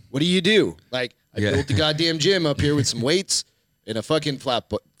 Yeah. What do you do? Like I built the goddamn gym up here with some weights and a fucking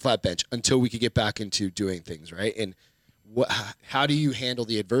flat bench until we could get back into doing things, right? And how do you handle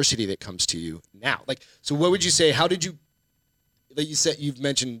the adversity that comes to you now? Like, so what would you say? How did you, like you said, you've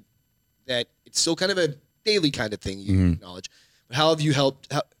mentioned that it's still kind of a daily kind of thing you acknowledge, but how have you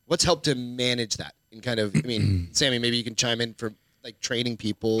what's helped to manage that? And kind of, Sammy, maybe you can chime in for like training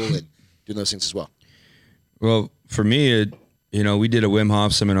people and doing those things as well. Well, for me, we did a Wim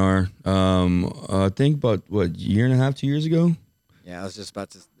Hof seminar, I think about, year and a half, 2 years ago? Yeah, I was just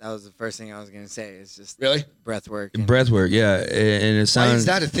about to. That was the first thing I was going to say. It's just Really? breath work. Breath work, yeah. And it sounds... Why is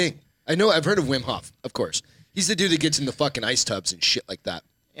that a thing? I know I've heard of Wim Hof, of course. He's the dude that gets in the fucking ice tubs and shit like that.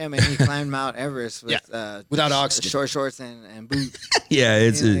 Yeah, man, he climbed Mount Everest with without oxygen, short shorts and boots. Yeah,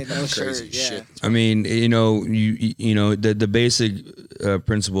 it's no shirt. crazy Yeah. shit. I mean, the basic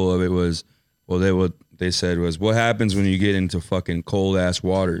principle of it was, they said was, what happens when you get into fucking cold ass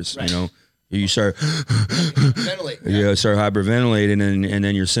waters? Right. You start Ventilate. start hyperventilating, and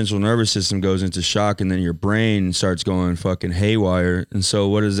then your central nervous system goes into shock, and then your brain starts going fucking haywire. And so,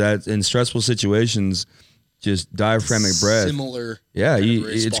 what is that in stressful situations? Just diaphragmatic breath. Similar. Yeah, kind of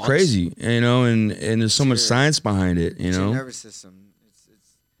it's response. crazy, and there's so much science behind it. It's your nervous system.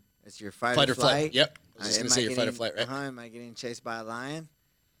 It's your fight or flight. Yep. I was just gonna say your fight or flight, right? Am I getting chased by a lion?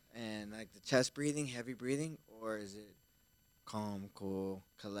 And like the chest breathing, heavy breathing, or is it calm, cool,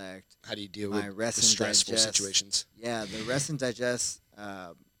 collect? How do you deal My with rest the and stressful digest. situations? Yeah, the rest and digest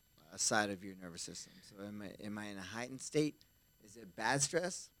side of your nervous system. So am I in a heightened state? Is it bad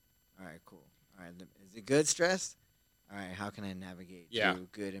stress? All right, cool. All right, is it good stress? All right, how can I navigate through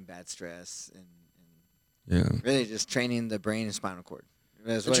good and bad stress and really just training the brain and spinal cord.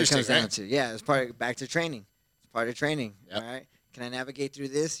 That's what it comes down to. Yeah, it's back to training. It's part of training. Yep. All right. Can I navigate through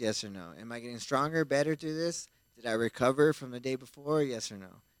this? Yes or no? Am I getting stronger, better through this? Did I recover from the day before? Yes or no?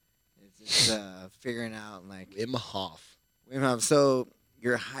 It's just figuring out like Wim Hof. So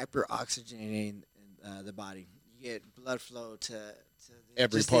you're hyper oxygenating the body. You get blood flow to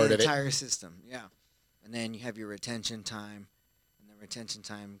Every part the of it. entire system. Yeah, and then you have your retention time, and the retention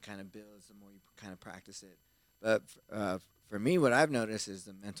time kind of builds the more you kind of practice it. But for me, what I've noticed is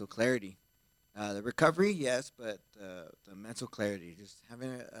the mental clarity. The recovery, yes, but the mental clarity, just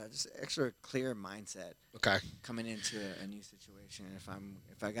having a just extra clear mindset. Okay. Coming into a new situation.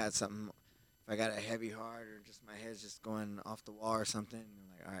 If I got a heavy heart or just my head's just going off the wall or something, I'm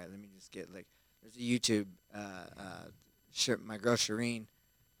like, all right, let me just get like. There's a YouTube. My girl Shireen,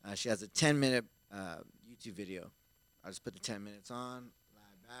 she has a 10-minute YouTube video. I just put the 10 minutes on, lie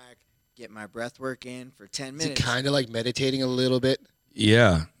back, get my breath work in for 10 minutes. Is it kind of like meditating a little bit?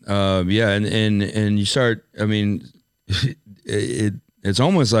 Yeah, and you start. I mean, it's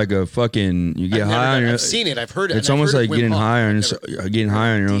almost like a fucking. You get high on your. I've seen it. I've heard it. It's almost like getting high on your own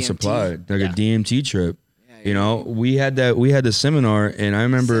DMT. supply, like a DMT trip. Yeah, we had the seminar, and I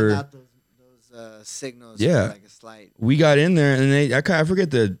remember. Send out those signals. Yeah. Like a slight. We got in there, and I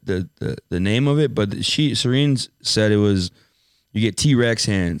forget the name of it, but Serene said it was you get T-Rex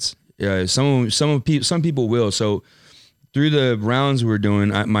hands. Yeah, some people will. So through the rounds we're doing,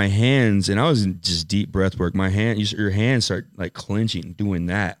 my hands, and I was in just deep breath work. Your hands start like clenching, doing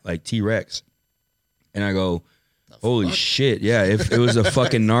that like T-Rex, and I go, Holy shit! Yeah, if it was the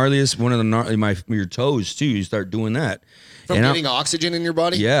fucking gnarliest, one of the your toes too. You start doing that from getting oxygen in your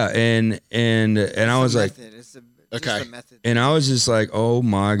body. Yeah, and I was like, okay, and I was just like, oh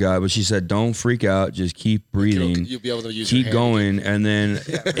my god! But she said, don't freak out, just keep breathing. You'll be able to use keep your hand going, and then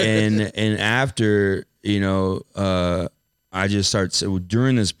and after I just start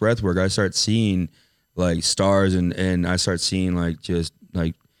during this breath work, I start seeing like stars and I start seeing like just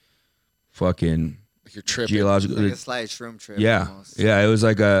like fucking. You're tripping. Geological, like a slight shroom trip. Yeah, almost. Yeah. It was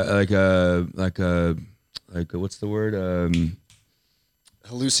like a what's the word?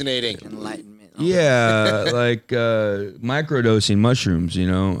 Hallucinating. Enlightenment. Yeah, like microdosing mushrooms.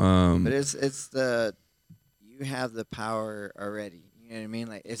 But it's you have the power already. You know what I mean?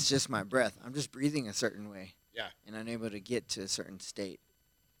 Like it's just my breath. I'm just breathing a certain way. Yeah. And I'm able to get to a certain state.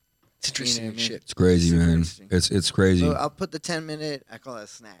 It's interesting shit. It's crazy, man. It's crazy. So I'll put the 10-minute. I call it a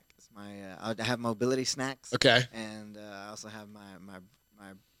snack. I have mobility snacks. Okay. And I also have my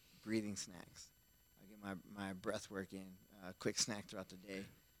breathing snacks. I get my breath work in, quick snack throughout the day.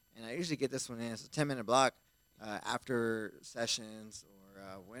 And I usually get this one in. It's a 10-minute block after sessions or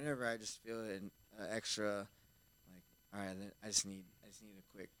whenever I just feel an extra, like, all right, I just need a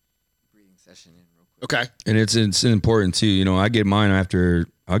quick breathing session in real quick. Okay. And it's important too. I get mine after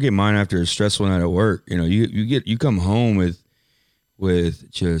a stressful night at work. You come home with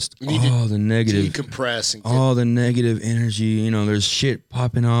just all the negative decompress and all the negative energy. There's shit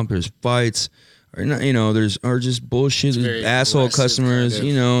popping up. There's fights, or not. There's just bullshit. There's asshole customers.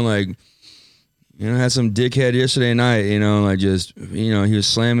 Kind of. Had some dickhead yesterday night. Like just he was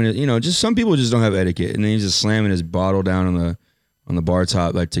slamming it. Just some people just don't have etiquette, and then he's just slamming his bottle down on the bar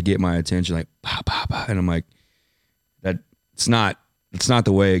top, like to get my attention, like bah, bah, bah. And I'm like, it's not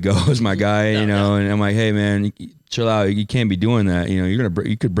the way it goes, my guy. And I'm like, hey man, chill out. You can't be doing that.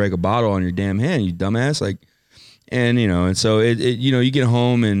 You could break a bottle on your damn hand, you dumbass. Like, and so you get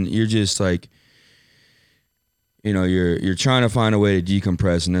home and you're just like, you're trying to find a way to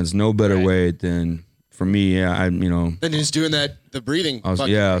decompress, and there's no better way than for me. Yeah, Then just doing the breathing.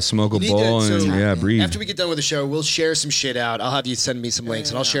 Smoke a bowl and breathe. After we get done with the show, we'll share some shit out. I'll have you send me some links,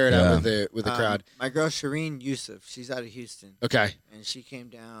 and I'll share it out with the crowd. My girl Shireen Yusuf, she's out of Houston. Okay. And she came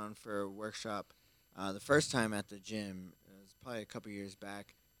down for a workshop. The first time at the gym, it was probably a couple years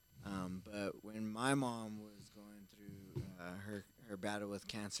back. But when my mom was going through her battle with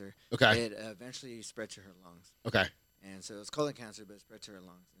cancer, it eventually spread to her lungs. Okay. And so it was colon cancer, but it spread to her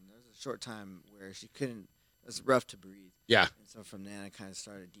lungs. And there was a short time where she couldn't. It was rough to breathe. Yeah. And so from then I kind of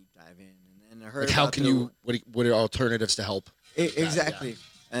started deep dive in, and then I heard. Like how can you? What are alternatives to help? Exactly. Yeah.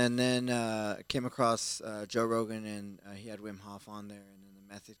 And then came across Joe Rogan, and he had Wim Hof on there, and then the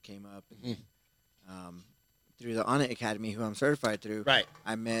method came up. And, through the Onnit Academy, who I'm certified through, right.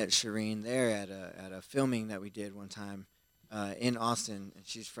 I met Shireen there at a filming that we did one time in Austin, and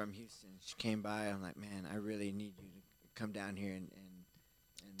she's from Houston. She came by. I'm like, man, I really need you to come down here and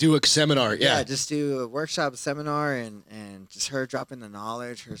do a seminar. Yeah, just do a workshop, seminar, and just her dropping the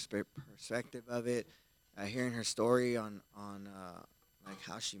knowledge, her perspective of it, hearing her story on like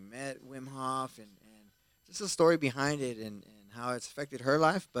how she met Wim Hof and just the story behind it and how it's affected her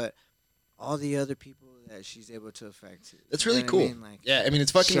life, but all the other people that she's able to affect. That's really cool. I mean? Like,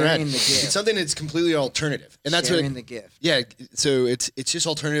 it's fucking rad. It's something that's completely alternative, and that's sharing the gift. Yeah, so it's just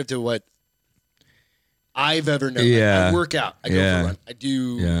alternative to what I've ever known. Yeah. I work out. I go for a run. I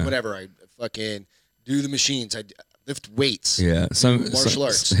do whatever. I fucking do the machines. I lift weights. Yeah, martial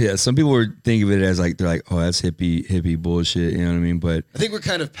arts. Yeah, some people would think of it as like they're like, oh, that's hippie bullshit. You know what I mean? But I think we're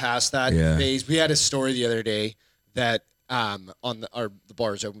kind of past that phase. We had a story the other day that on the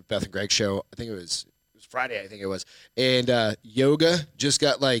Bars Open with Beth and Greg show. I think it was Friday. I think it was, and yoga just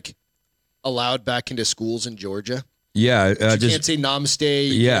got like allowed back into schools in Georgia. Yeah, you can't say namaste.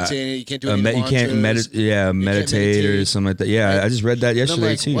 You can't do any you can't meditate or something like that. Yeah, right? I just read that yesterday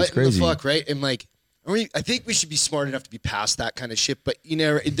like, too. What it's crazy. The fuck, right? And like, I think we should be smart enough to be past that kind of shit. But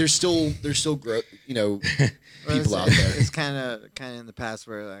there's still growth. People out there. It's kind of in the past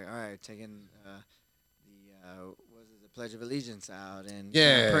where like, all right, taking the Pledge of Allegiance out and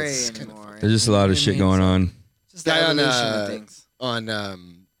can't pray anymore. There's just a lot of shit going on. Just the evolution of things. On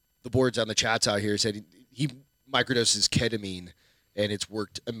the boards on the chats out here said he microdoses ketamine, and it's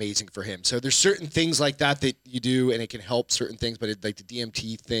worked amazing for him. So there's certain things like that you do, and it can help certain things. But like the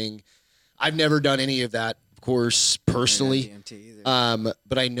DMT thing, I've never done any of that, of course, personally. DMT either.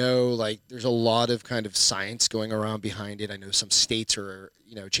 But I know like there's a lot of kind of science going around behind it. I know some states are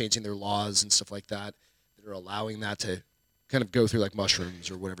changing their laws and stuff like that are allowing that to kind of go through like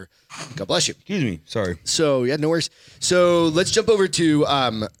mushrooms or whatever. God bless you. Excuse me. Sorry. So yeah, no worries. So let's jump over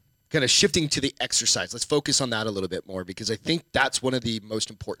to kind of shifting to the exercise. Let's focus on that a little bit more because I think that's one of the most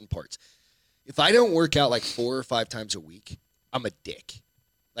important parts. If I don't work out like 4 or 5 times a week, I'm a dick.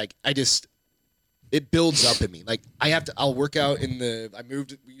 Like it builds up in me. Like I'll work out we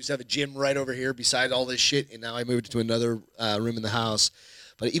used to have a gym right over here beside all this shit. And now I moved to another room in the house.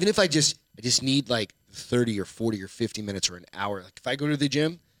 But even if I just need like 30 or 40 or 50 minutes or an hour, like if I go to the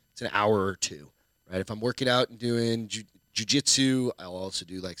gym, it's an hour or 2, right? If I'm working out and doing jiu-jitsu, I'll also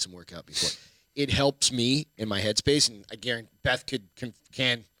do like some workout before. It helps me in my headspace. And I guarantee Beth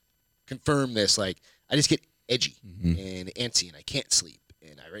can confirm this. Like I just get edgy and antsy and I can't sleep.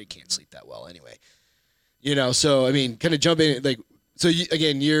 And I already can't sleep that well anyway. So I mean, kind of jump in, like, so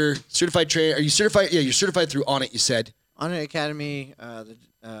you're certified trainer. Are you certified? Yeah, you're certified through Onnit, you said. Onnit Academy, the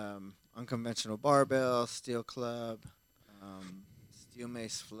unconventional barbell, steel club, steel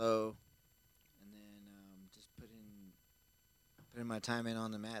mace flow, and then just putting my time in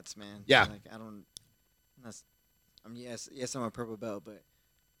on the mats, man. Yeah. Like I'm a purple belt, but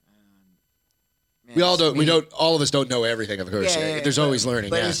man, all of us don't know everything, of course. Yeah, there's always learning.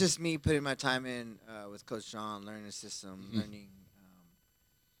 But it's just me putting my time in with Coach Sean, learning the system, learning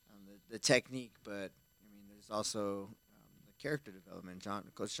the technique. But I mean, there's also the character development.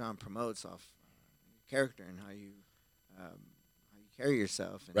 Coach Sean promotes off character and how you carry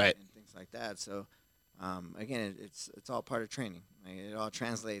yourself and things like that. So again, it's all part of training. Like, it all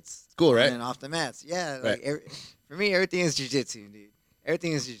translates. Cool, right? And off the mats, yeah. Like for me, everything is jiu-jitsu, dude.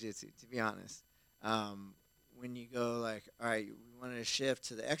 Everything is jiu-jitsu, to be honest. When you go like, all right, we wanted to shift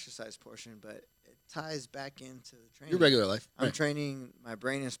to the exercise portion, but it ties back into the training. Your regular life. I'm training my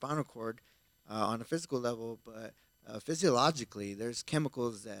brain and spinal cord on a physical level, but physiologically, there's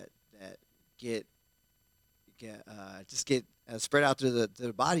chemicals that get spread out through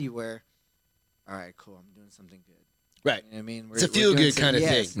the body where, all right, cool, I'm doing something good. Right. You know what I mean? It's a feel-good kind of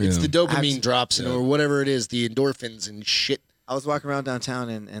thing. Yeah. It's the dopamine drops or whatever it is, the endorphins and shit. I was walking around downtown,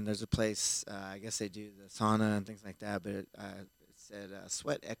 and there's a place, I guess they do the sauna and things like that, but it said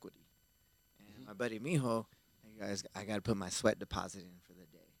sweat equity. And my buddy Mijo, hey guys, I got to put my sweat deposit in for the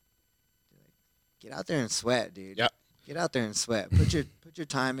day. Like, get out there and sweat, dude. Yep. Get out there and sweat. Put your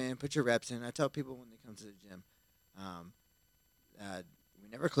time in. Put your reps in. I tell people when they come to the gym, we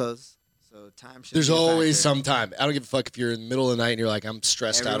never close, so time should. There's always some time. I don't give a fuck if you're in the middle of the night and you're like, I'm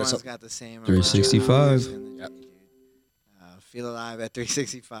stressed out or something. Everyone's got the same. 365. Yep. Feel alive at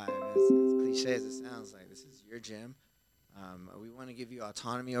 365. As cliche as it sounds, like, this is your gym. We want to give you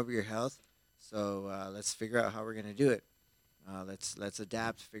autonomy over your health. So let's figure out how we're going to do it. Let's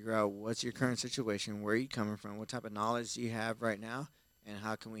adapt, figure out what's your current situation, where are you coming from, what type of knowledge do you have right now, and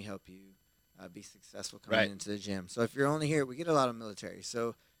how can we help you be successful coming into the gym. So if you're only here, we get a lot of military.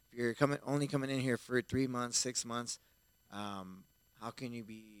 So if you're only coming in here for 3 months, 6 months, how can you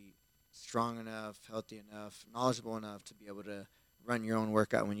be strong enough, healthy enough, knowledgeable enough to be able to run your own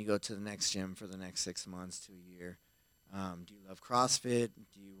workout when you go to the next gym for the next 6 months to a year? Do you love CrossFit?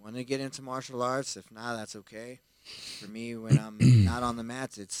 Do you want to get into martial arts? If not, that's okay. For me, when I'm not on the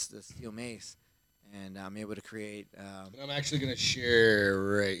mats, it's the steel mace, and I'm able to create. I'm actually going to share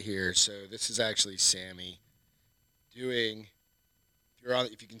right here. So this is actually Sammy doing.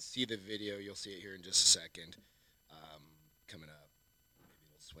 If you can see the video, you'll see it here in just a second. Coming up, maybe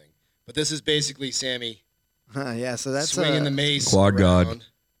it'll swing. But this is basically Sammy. Yeah, so that's swinging the mace. Quad around. God.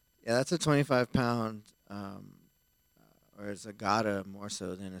 Yeah, that's a 25-pound, or it's a gata more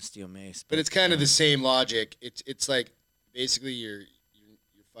so than a steel mace. But it's kind of the same logic. It's like basically you're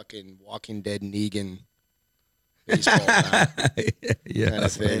fucking Walking Dead Negan baseball yeah, kind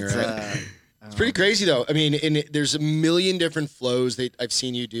of thing, right? It's pretty crazy though. I mean, there's a million different flows that I've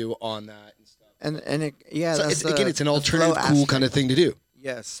seen you do on that and stuff. It's an alternative, cool kind of thing to do.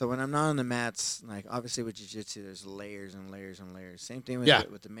 Yes. So when I'm not on the mats, like obviously with jiu-jitsu, there's layers and layers and layers. Same thing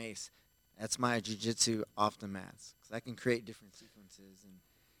with the mace. That's my jiu-jitsu off the mats, because I can create different sequences and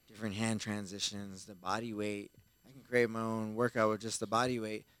different hand transitions, the body weight. I can create my own workout with just the body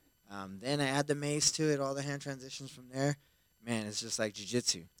weight. Then I add the mace to it, all the hand transitions from there. Man, it's just like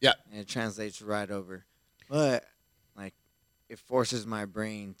jiu-jitsu. Yeah. And it translates right over. But like, it forces my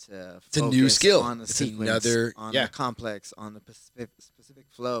brain to it's a new skill on the it's sequence, on the complex, on the specific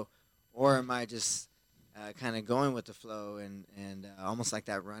flow, or am I just kind of going with the flow and almost like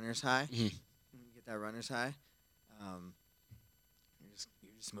that runner's high? Mm-hmm. You get that runner's high.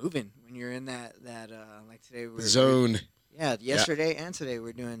 You're just moving when you're in that like today we're zone. Yesterday and today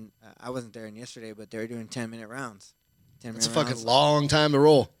we're doing. I wasn't there yesterday, but they were doing 10-minute rounds. It's a fucking long time to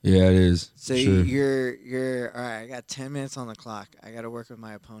roll. Yeah, it is. So you're all right. I got 10 minutes on the clock. I got to work with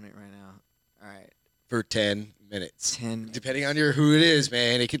my opponent right now. All right. for 10 minutes. 10. Depending on who it is,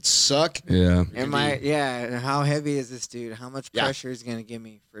 man, it could suck. Yeah. How heavy is this dude? How much Yeah. pressure is gonna give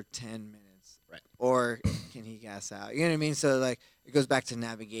me for 10 minutes? Right. Or can he gas out? You know what I mean? So like it goes back to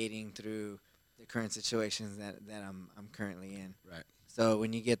navigating through the current situations that I'm currently in. Right. So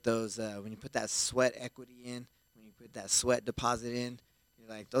when you get those, when you put that sweat equity in, when you put that sweat deposit in, you're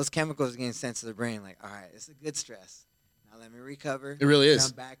like those chemicals are getting sent to the brain. Like, all right, it's a good stress. Now let me recover. It really is.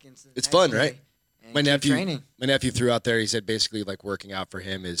 Jump back into the It's next fun, day right? and My keep nephew, training. my nephew threw out there. He said basically like working out for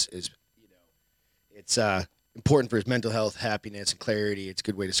him is it's important for his mental health, happiness, and clarity. It's a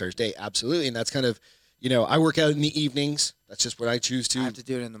good way to start his day. Absolutely, and that's kind of I work out in the evenings. That's just what I choose to. I have to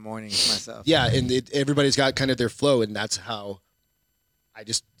do it in the mornings myself. Yeah, and everybody's got kind of their flow, and that's how I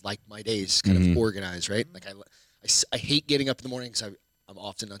just like my days kind of organized, right? Like I hate getting up in the morning because I'm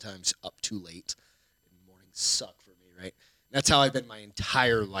oftentimes up too late. And mornings suck for me, right? And that's how I've been my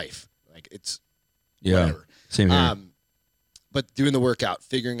entire life. Like it's whatever. Same here. But doing the workout,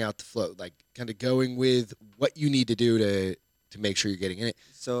 figuring out the flow, like kind of going with what you need to do to make sure you're getting in it.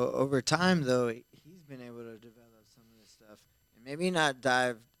 So over time, though, he's been able to develop some of this stuff, and maybe not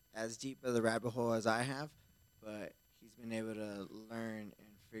dive as deep of the rabbit hole as I have, but he's been able to learn and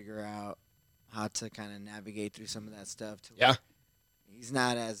figure out how to kind of navigate through some of that stuff. To Yeah. He's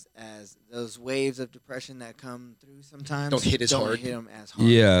not as those waves of depression that come through sometimes Don't hit as hard. Hit him as hard.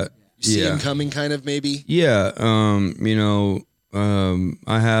 Yeah. You see him coming, kind of maybe. Yeah.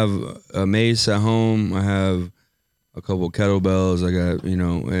 I have a mace at home. I have a couple of kettlebells. I got,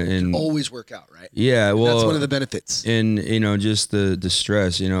 and Always work out, right? yeah, well, That's one of the benefits. and just the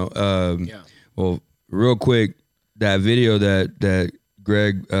stress, Yeah. Well, real quick, that video that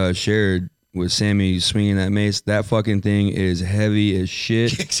Greg shared with Sammy swinging that mace, that fucking thing is heavy as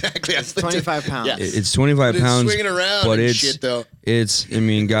shit. Exactly. It's 25 pounds. Yeah. It's 25 But pounds. it's swinging around but and it's shit, though. I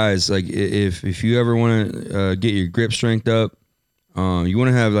mean, guys, like if you ever want to get your grip strength up, you want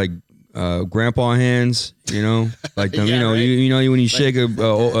to have like grandpa hands, like them, Yeah, right. when you shake a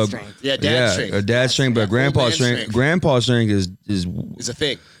strength. Yeah, dad strength. a dad strength, but Yeah, grandpa old man strength, strength. grandpa strength is It's a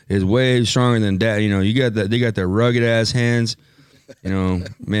thing. way stronger than dad. You got that, they got their rugged ass hands,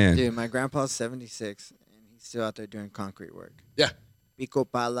 man. Dude, my grandpa's 76, and he's still out there doing concrete work. Yeah. Pico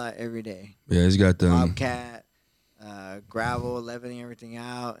pala every day. Yeah, he's got them. Bobcat, gravel, leveling everything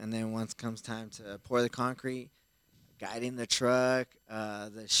out, and then once comes time to pour the concrete, guiding the truck,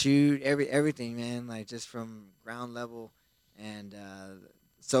 the chute, everything, man, like just from ground level. And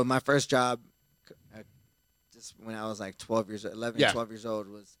so my first job, just when I was like 12 years, 11, Yeah. 12 years old,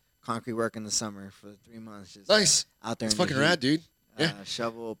 was concrete work in the summer for 3 months, just Nice. out there. It's in the fucking heat. rad, dude. Yeah.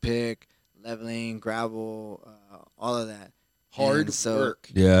 Shovel, pick, leveling, gravel, all of that. Hard And so- work.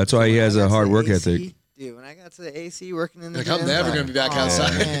 Yeah, that's why he when has I got a to hard the work AC, ethic. Dude, when I got to the AC working in the Like, I'm gym, never like, going to be back oh,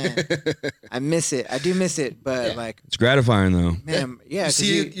 outside. man. I miss it. I do miss it, but Yeah. like, It's gratifying though. man, yeah,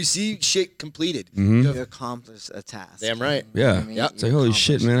 you 'cause see shit completed. Mhm. You you accomplish a task. Damn right. You know what Yeah. I mean? Yeah. It's like, holy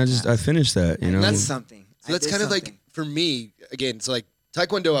shit, man! I finished that. And that's something. So that's kind of like, for me, again, it's like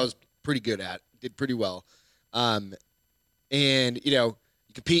Taekwondo I was pretty good at, did pretty well. And, you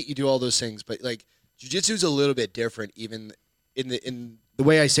compete, you do all those things, but like jiu-jitsu is a little bit different even in the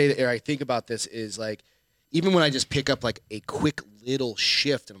way I say that, or I think about this is like, even when I just pick up like a quick little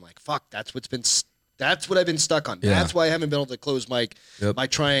shift and I'm like, fuck, that's what I've been stuck on. Yeah. That's why I haven't been able to close my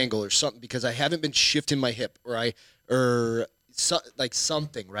triangle or something, because I haven't been shifting my hip like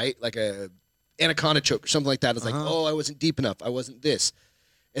something, right? Like a anaconda choke or something like that. It's like, oh, I wasn't deep enough. I wasn't this.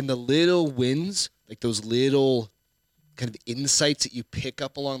 And the little wins, like those little kind of insights that you pick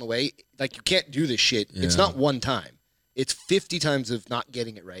up along the way, like you can't do this shit. It's Yeah. not one time. It's 50 times of not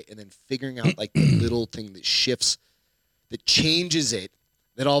getting it right and then figuring out like the little thing that shifts, that changes it.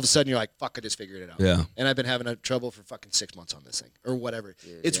 Then all of a sudden you're like, fuck, I just figured it out. Yeah. And I've been having trouble for fucking 6 months on this thing or whatever.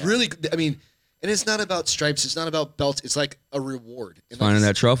 Dude, It's yeah. really, I mean, and it's not about stripes. It's not about belts. It's like a reward. And Finding like,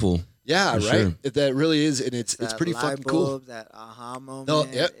 that truffle. yeah, for right. sure. That really is, and it's that pretty light fucking cool. bulb, that aha moment. No,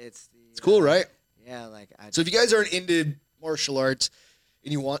 yep. It's cool, right? Yeah, like So if you guys aren't into martial arts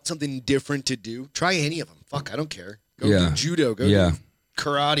and you want something different to do, try any of them. Fuck, I don't care. Go Yeah. do judo. Go Yeah. do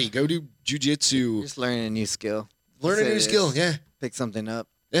karate. Go do jujitsu. just learning a new skill. Learn a Say new this. skill. Yeah. Pick something up.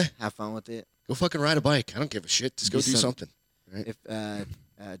 Yeah. Have fun with it. Go fucking ride a bike. I don't give a shit. Just go do something. Right?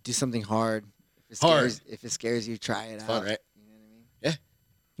 If do something hard. Hard. If it scares you, try it out. Fun, right? You know what I mean?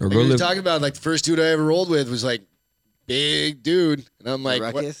 Or Like go we were live. talking about, like the first dude I ever rolled with was like big dude, and I'm like,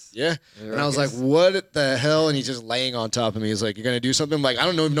 what? Ruckus? Yeah. The And I was like, ruckus? what the hell? And he's just laying on top of me. He's like, you're gonna do something? I'm like, I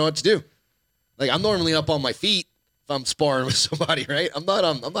don't even know what to do. Like I'm normally up on my feet if I'm sparring with somebody, right? I'm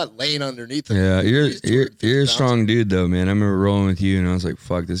not laying underneath him. Yeah, you're He's you're 250 you're a pounds. strong dude though, man. I remember rolling with you, and I was like,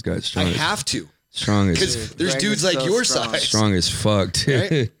 "Fuck, this guy's I strong." have to. Strong as Because there's Greg dudes is like so your strong. size. strong as fuck.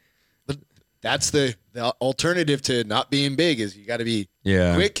 Right? But that's the alternative to not being big is you got to be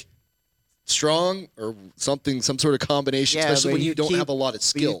Yeah. quick, strong, or something, some sort of combination, Yeah, especially but when you don't keep- have a lot of But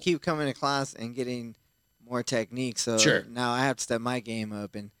skill. you keep coming to class and getting more technique. So Sure. now I have to step my game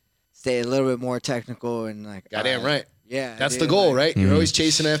up and stay a little bit more technical and like. Goddamn right. Yeah, That's dude, the goal, like, right? You're Mhm. always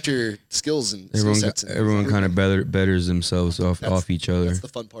chasing after skills and skill sets. And Everyone kind of betters themselves off each other. That's the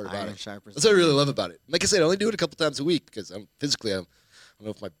fun part about Iron it. sharpens That's what I really love about it. Like I said, I only do it a couple times a week because I don't know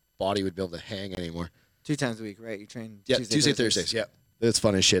if my body would be able to hang anymore. 2 times a week, right? You train Yeah, Tuesday, Thursdays. Yeah, that's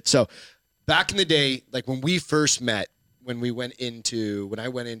fun as shit. So back in the day, like when we first met, when I went into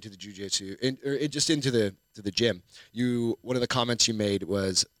the jujitsu, or just into the gym, one of the comments you made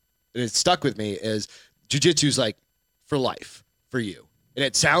was, and it stuck with me, is jujitsu's like for life for you, and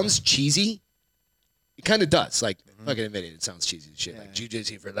it sounds cheesy. It kind of does. Like fucking admit it, it sounds cheesy as shit. Like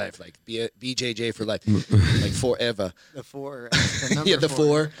jujitsu for life, like BJJ for life, like forever. The 4. The number Yeah, the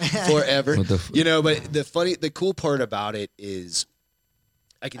 4 forever. What the But the cool part about it is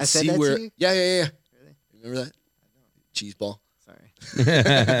I can I said see that where. to you? Yeah. Really? Remember that? Cheese ball. Sorry.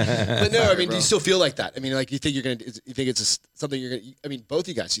 But no, I Sorry, mean, do bro. you still feel like that? I mean, like you think it's something you're gonna. I mean, both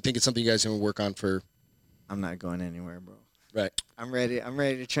you guys. You think it's something you guys are gonna work on for? I'm not going anywhere, bro. Right. I'm ready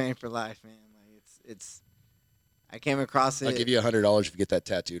to train for life, man. Like it's. I came across it. I'll give you $100 if you get that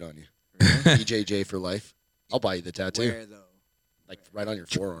tattooed on you. Really? BJJ for life. I'll buy you the tattoo, Where though? like right on your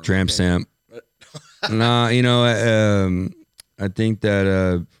forearm. Tramp stamp. Right. Nah, I think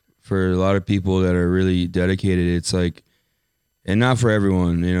that for a lot of people that are really dedicated, it's like, and not for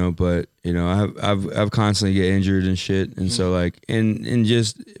everyone, but I've constantly get injured and shit, and so like, and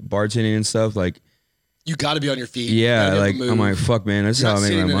just bartending and stuff, like, You got to be on your feet. yeah, You gotta like be able to I'm move. like, fuck, man, that's You're how not I make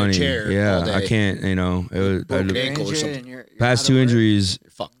sitting my in a money. chair all Yeah, day. I can't, Broken You're ankle or injured something. and you're past out two of work. injuries.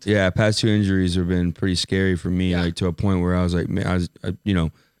 You're fucked. Yeah, past 2 injuries have been pretty scary for me. Yeah. Like to a point where I was like, man,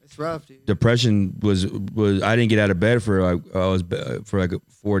 It's rough, dude. depression was I didn't get out of bed for like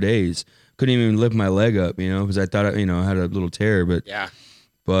 4 days. Couldn't even lift my leg up, because I thought I had a little tear. But Yeah.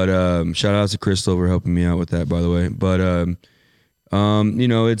 shout out to Crystal for helping me out with that, by the way. But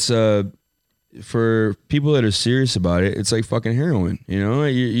it's for people that are serious about it, it's like fucking heroin.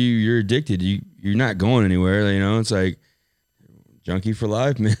 You're addicted. You're not going anywhere. It's like junkie for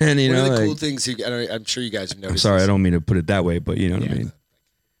life, man. One of the like, cool things I'm sure you guys have I'm noticed. sorry, this. I don't mean to put it that way, but you know what I mean.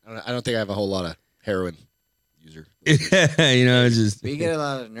 I don't think I have a whole lot of heroin user. It's just We get a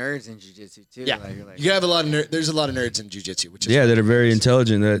lot of nerds in jiu-jitsu too. Yeah. Like, you're like, You have a lot of there's a lot of nerds in jiu-jitsu, which is that are very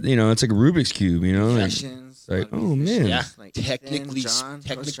intelligent. That it's like a Rubik's cube. Like, Sessions, like, a lot of oh, man. musicians, yeah, like technically Ethan, John, Coach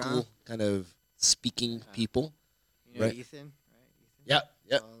technical John. kind of speaking people. You know right. Ethan, right? Ethan? Yeah,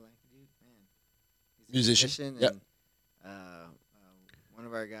 yeah. Oh, like, dude, man. He's a Musician, musician. yep. And, one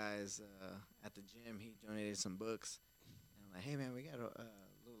of our guys at the gym, he donated some books. And I'm like, hey, man, we got a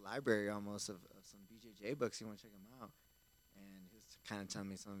little library almost of some BJJ books. You want to check them out? And he was kind of telling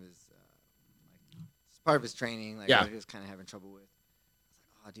me some of his, it's part of his training, like Yeah. what he was kind of having trouble with. I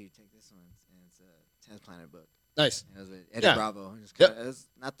was like, oh, dude, take this one. And it's a 10th Planet book. Nice. And it was with Eddie Yeah. Bravo. It was, Yep. it was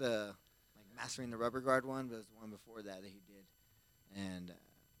not the mastering the rubber guard one, but it was the one before that he did. And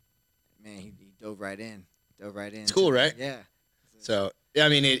man, he dove right in. It's cool, right? Yeah. So yeah, I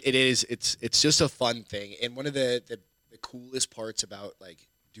mean, it's just a fun thing, and one of the coolest parts about like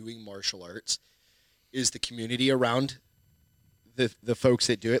doing martial arts is the community around the folks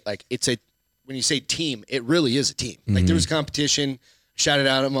that do it. Like when you say team, it really is a team. Like there was competition. Shouted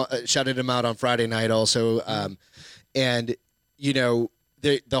him out on Friday night also, and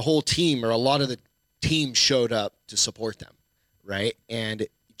the whole team or a lot of the team showed up to support them, right? And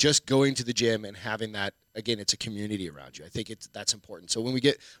just going to the gym and having that, again, it's a community around you. I think that's important. So when we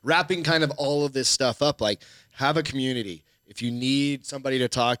get wrapping kind of all of this stuff up, like have a community. If you need somebody to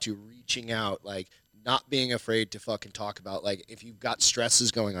talk to, reaching out, like not being afraid to fucking talk about, like if you've got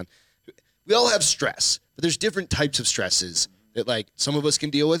stresses going on. We all have stress, but there's different types of stresses that like some of us can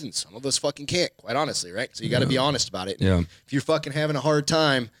deal with and some of us fucking can't, quite honestly, right? So you got to be honest about it. Yeah. If you're fucking having a hard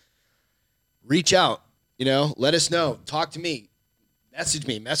time, reach out, let us know, talk to me.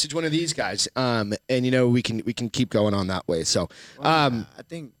 Message one of these guys, and we can keep going on that way. So, Well, I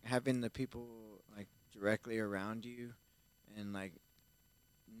think having the people like directly around you, and like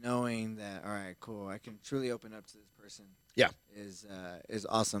knowing that, all right, cool, I can truly open up to this person. Yeah. is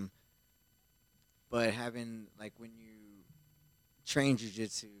awesome. But having like when you train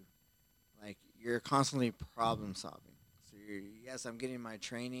jiu-jitsu, like you're constantly problem solving. So yes, I'm getting my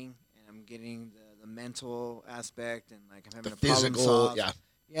training and I'm getting the mental aspect and like I'm having the a problem physical, solve. yeah.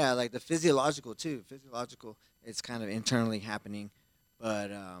 Yeah, like the physiological too. It's kind of internally happening,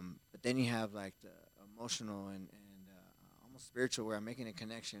 but But then you have like the emotional and almost spiritual, where I'm making a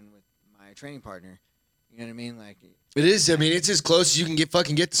connection with my training partner. You know what I mean? Like it is. I mean, it's as close as you can get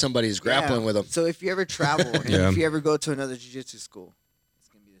to somebody who's grappling with them. So if you ever travel, and if you ever go to another jiu-jitsu school, it's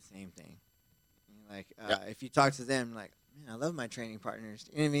gonna be the same thing. Like if you talk to them, like, man, I love my training partners.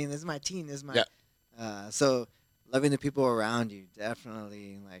 You know what I mean? This is my team. This is my. So loving the people around you,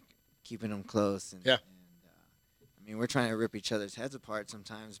 definitely like keeping them close. And, I mean, we're trying to rip each other's heads apart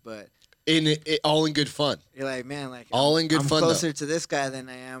sometimes, but. All in good fun. You're like, man, like in good fun. I'm closer to this guy than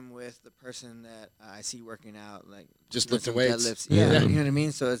I am with the person that I see working out, like just lifting weights. Deadlifts. Yeah, you know what I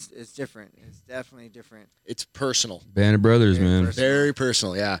mean. So it's different. It's definitely different. It's personal. Band of brothers, man. Very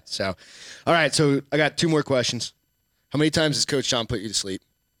personal. Yeah. So, all right. So I got 2 more questions. How many times has Coach Sean put you to sleep?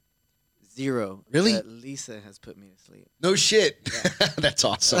 0. Really? But Lisa has put me to sleep. No shit. Yeah. That's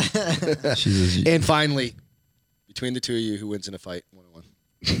awesome. And finally, between the 2 of you, who wins in a fight?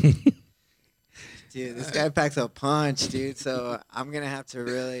 1-on-1. Dude, this guy packs a punch, dude. So I'm gonna have to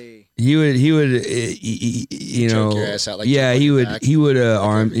really. He would, you know. Choke your ass out, like he would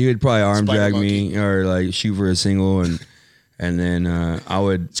probably arm drag monkey. me or like shoot for a single, and then I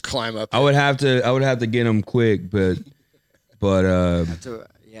would just climb up. I would have to get him quick, but I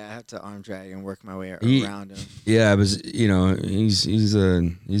have to arm drag and work my way around him. Yeah, but you know, he's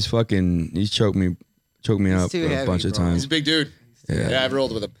choked me up a bunch of times. He's a big dude. Yeah, I've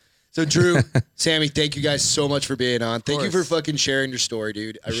rolled with him. So Drew, Sammy, thank you guys so much for being on. Thank you for fucking sharing your story,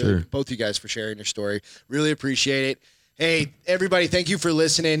 dude. Both you guys for sharing your story. Really appreciate it. Hey, everybody, thank you for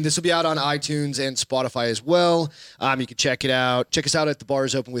listening. This will be out on iTunes and Spotify as well. You can check it out. Check us out at The Bar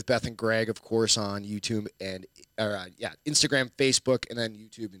is Open with Beth and Greg, of course, on YouTube and Instagram, Facebook, and then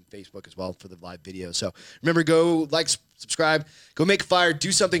YouTube and Facebook as well for the live video. So remember, go like, subscribe, go make a fire,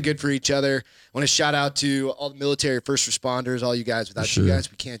 do something good for each other. I want to shout out to all the military first responders, all you guys. Without you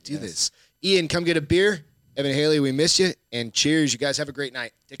guys, we can't do this. Ian, come get a beer. Evan Haley, we miss you. And cheers. You guys have a great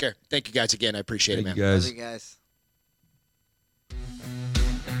night. Take care. Thank you guys again. I appreciate it, man. Thank you guys. Love you guys.